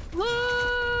 Woo!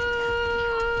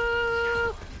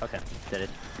 Okay, did it.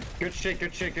 Good shit,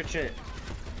 good shit, good shit.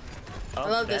 I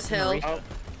love this hill. Oh.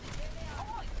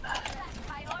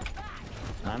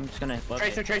 I'm just gonna...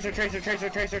 Tracer, tracer, tracer, tracer,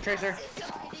 tracer, tracer.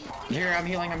 Here, I'm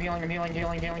healing, I'm healing, I'm healing,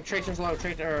 healing, healing. Tracer's low,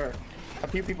 tracer... A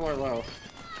few people are low.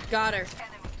 Got her.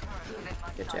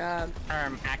 Good job.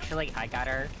 Actually, I got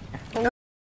her.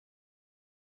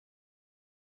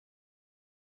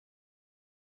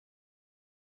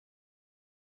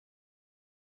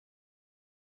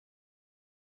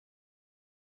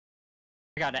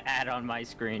 I got an ad on my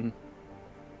screen.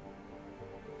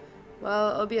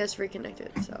 Well, OBS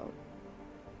reconnected, so...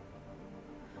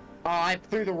 Oh, I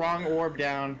threw the wrong orb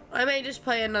down. I may just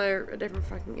play a different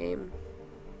fucking game.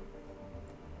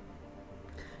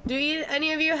 Do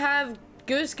any of you have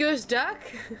Goose Goose Duck?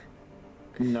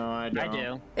 No, I don't. I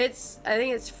do. I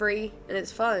think it's free and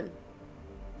it's fun.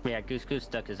 Yeah, Goose Goose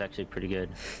Duck is actually pretty good.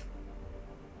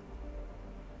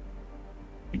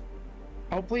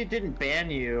 Hopefully it didn't ban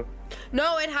you.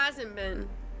 No, it hasn't been.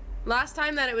 Last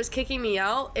time that it was kicking me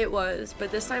out, it was,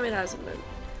 but this time it hasn't been.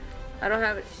 I don't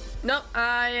have it. Nope,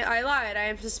 I lied. I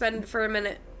am suspended for a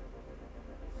minute.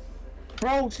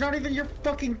 Bro, it's not even your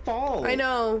fucking fault. I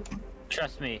know.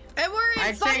 Trust me. And we're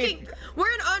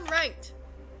in unranked.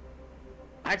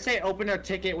 I'd say open a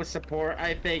ticket with support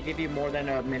if they give you more than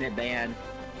a minute ban.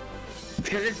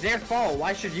 Because it's their fault.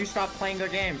 Why should you stop playing their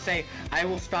game? Say, I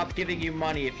will stop giving you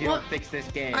money if you don't fix this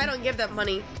game. I don't give them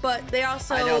money, but they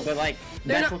also... I know, but like,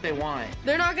 that's what they want.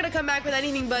 They're not gonna come back with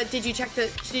anything but, did you check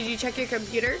your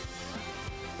computer?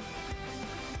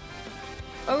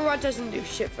 Overwatch doesn't do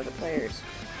shit for the players.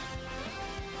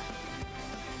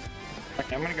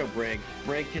 Okay, I'm gonna go Brig.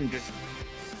 Brig can just...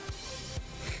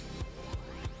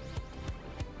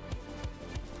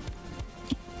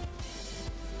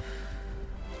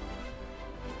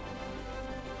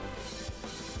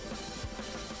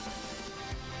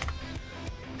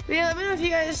 Yeah, let me know if you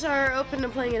guys are open to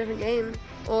playing a different game,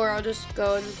 or I'll just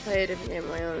go and play a different game of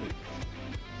my own.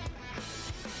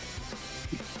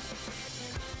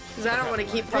 Because I don't want to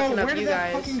keep fucking up you guys. Where did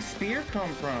that fucking spear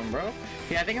come from, bro?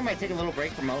 Yeah, I think I might take a little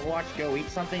break from Overwatch, go eat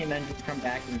something, and then just come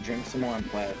back and drink some more and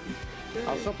play.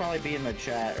 I'll still probably be in the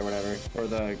chat or whatever, or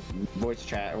the voice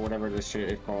chat or whatever this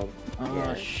shit is called. Oh,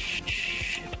 yeah. Shit.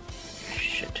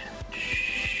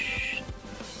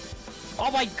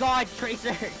 Oh my god,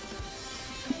 Tracer!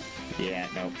 Yeah,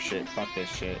 no, shit. Fuck this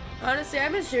shit. Honestly,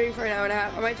 I've been streaming for an hour and a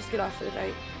half. I might just get off for the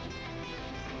night.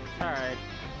 Alright,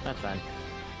 that's fine.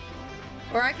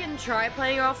 Or I can try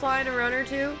playing offline a run or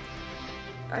two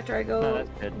after I go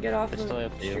get off It's the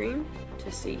stream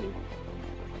to see.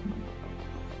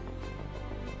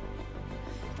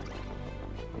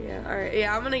 Yeah, alright.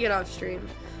 Yeah, I'm gonna get off stream.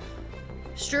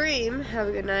 Stream, have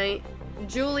a good night.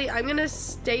 Julie, I'm gonna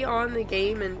stay on the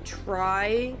game and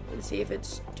try and see if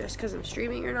it's just because I'm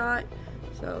streaming or not.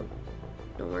 So,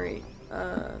 Don't worry.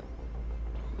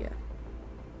 Yeah.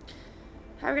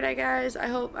 Have a good night, guys. I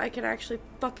hope I can actually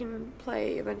fucking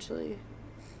play eventually.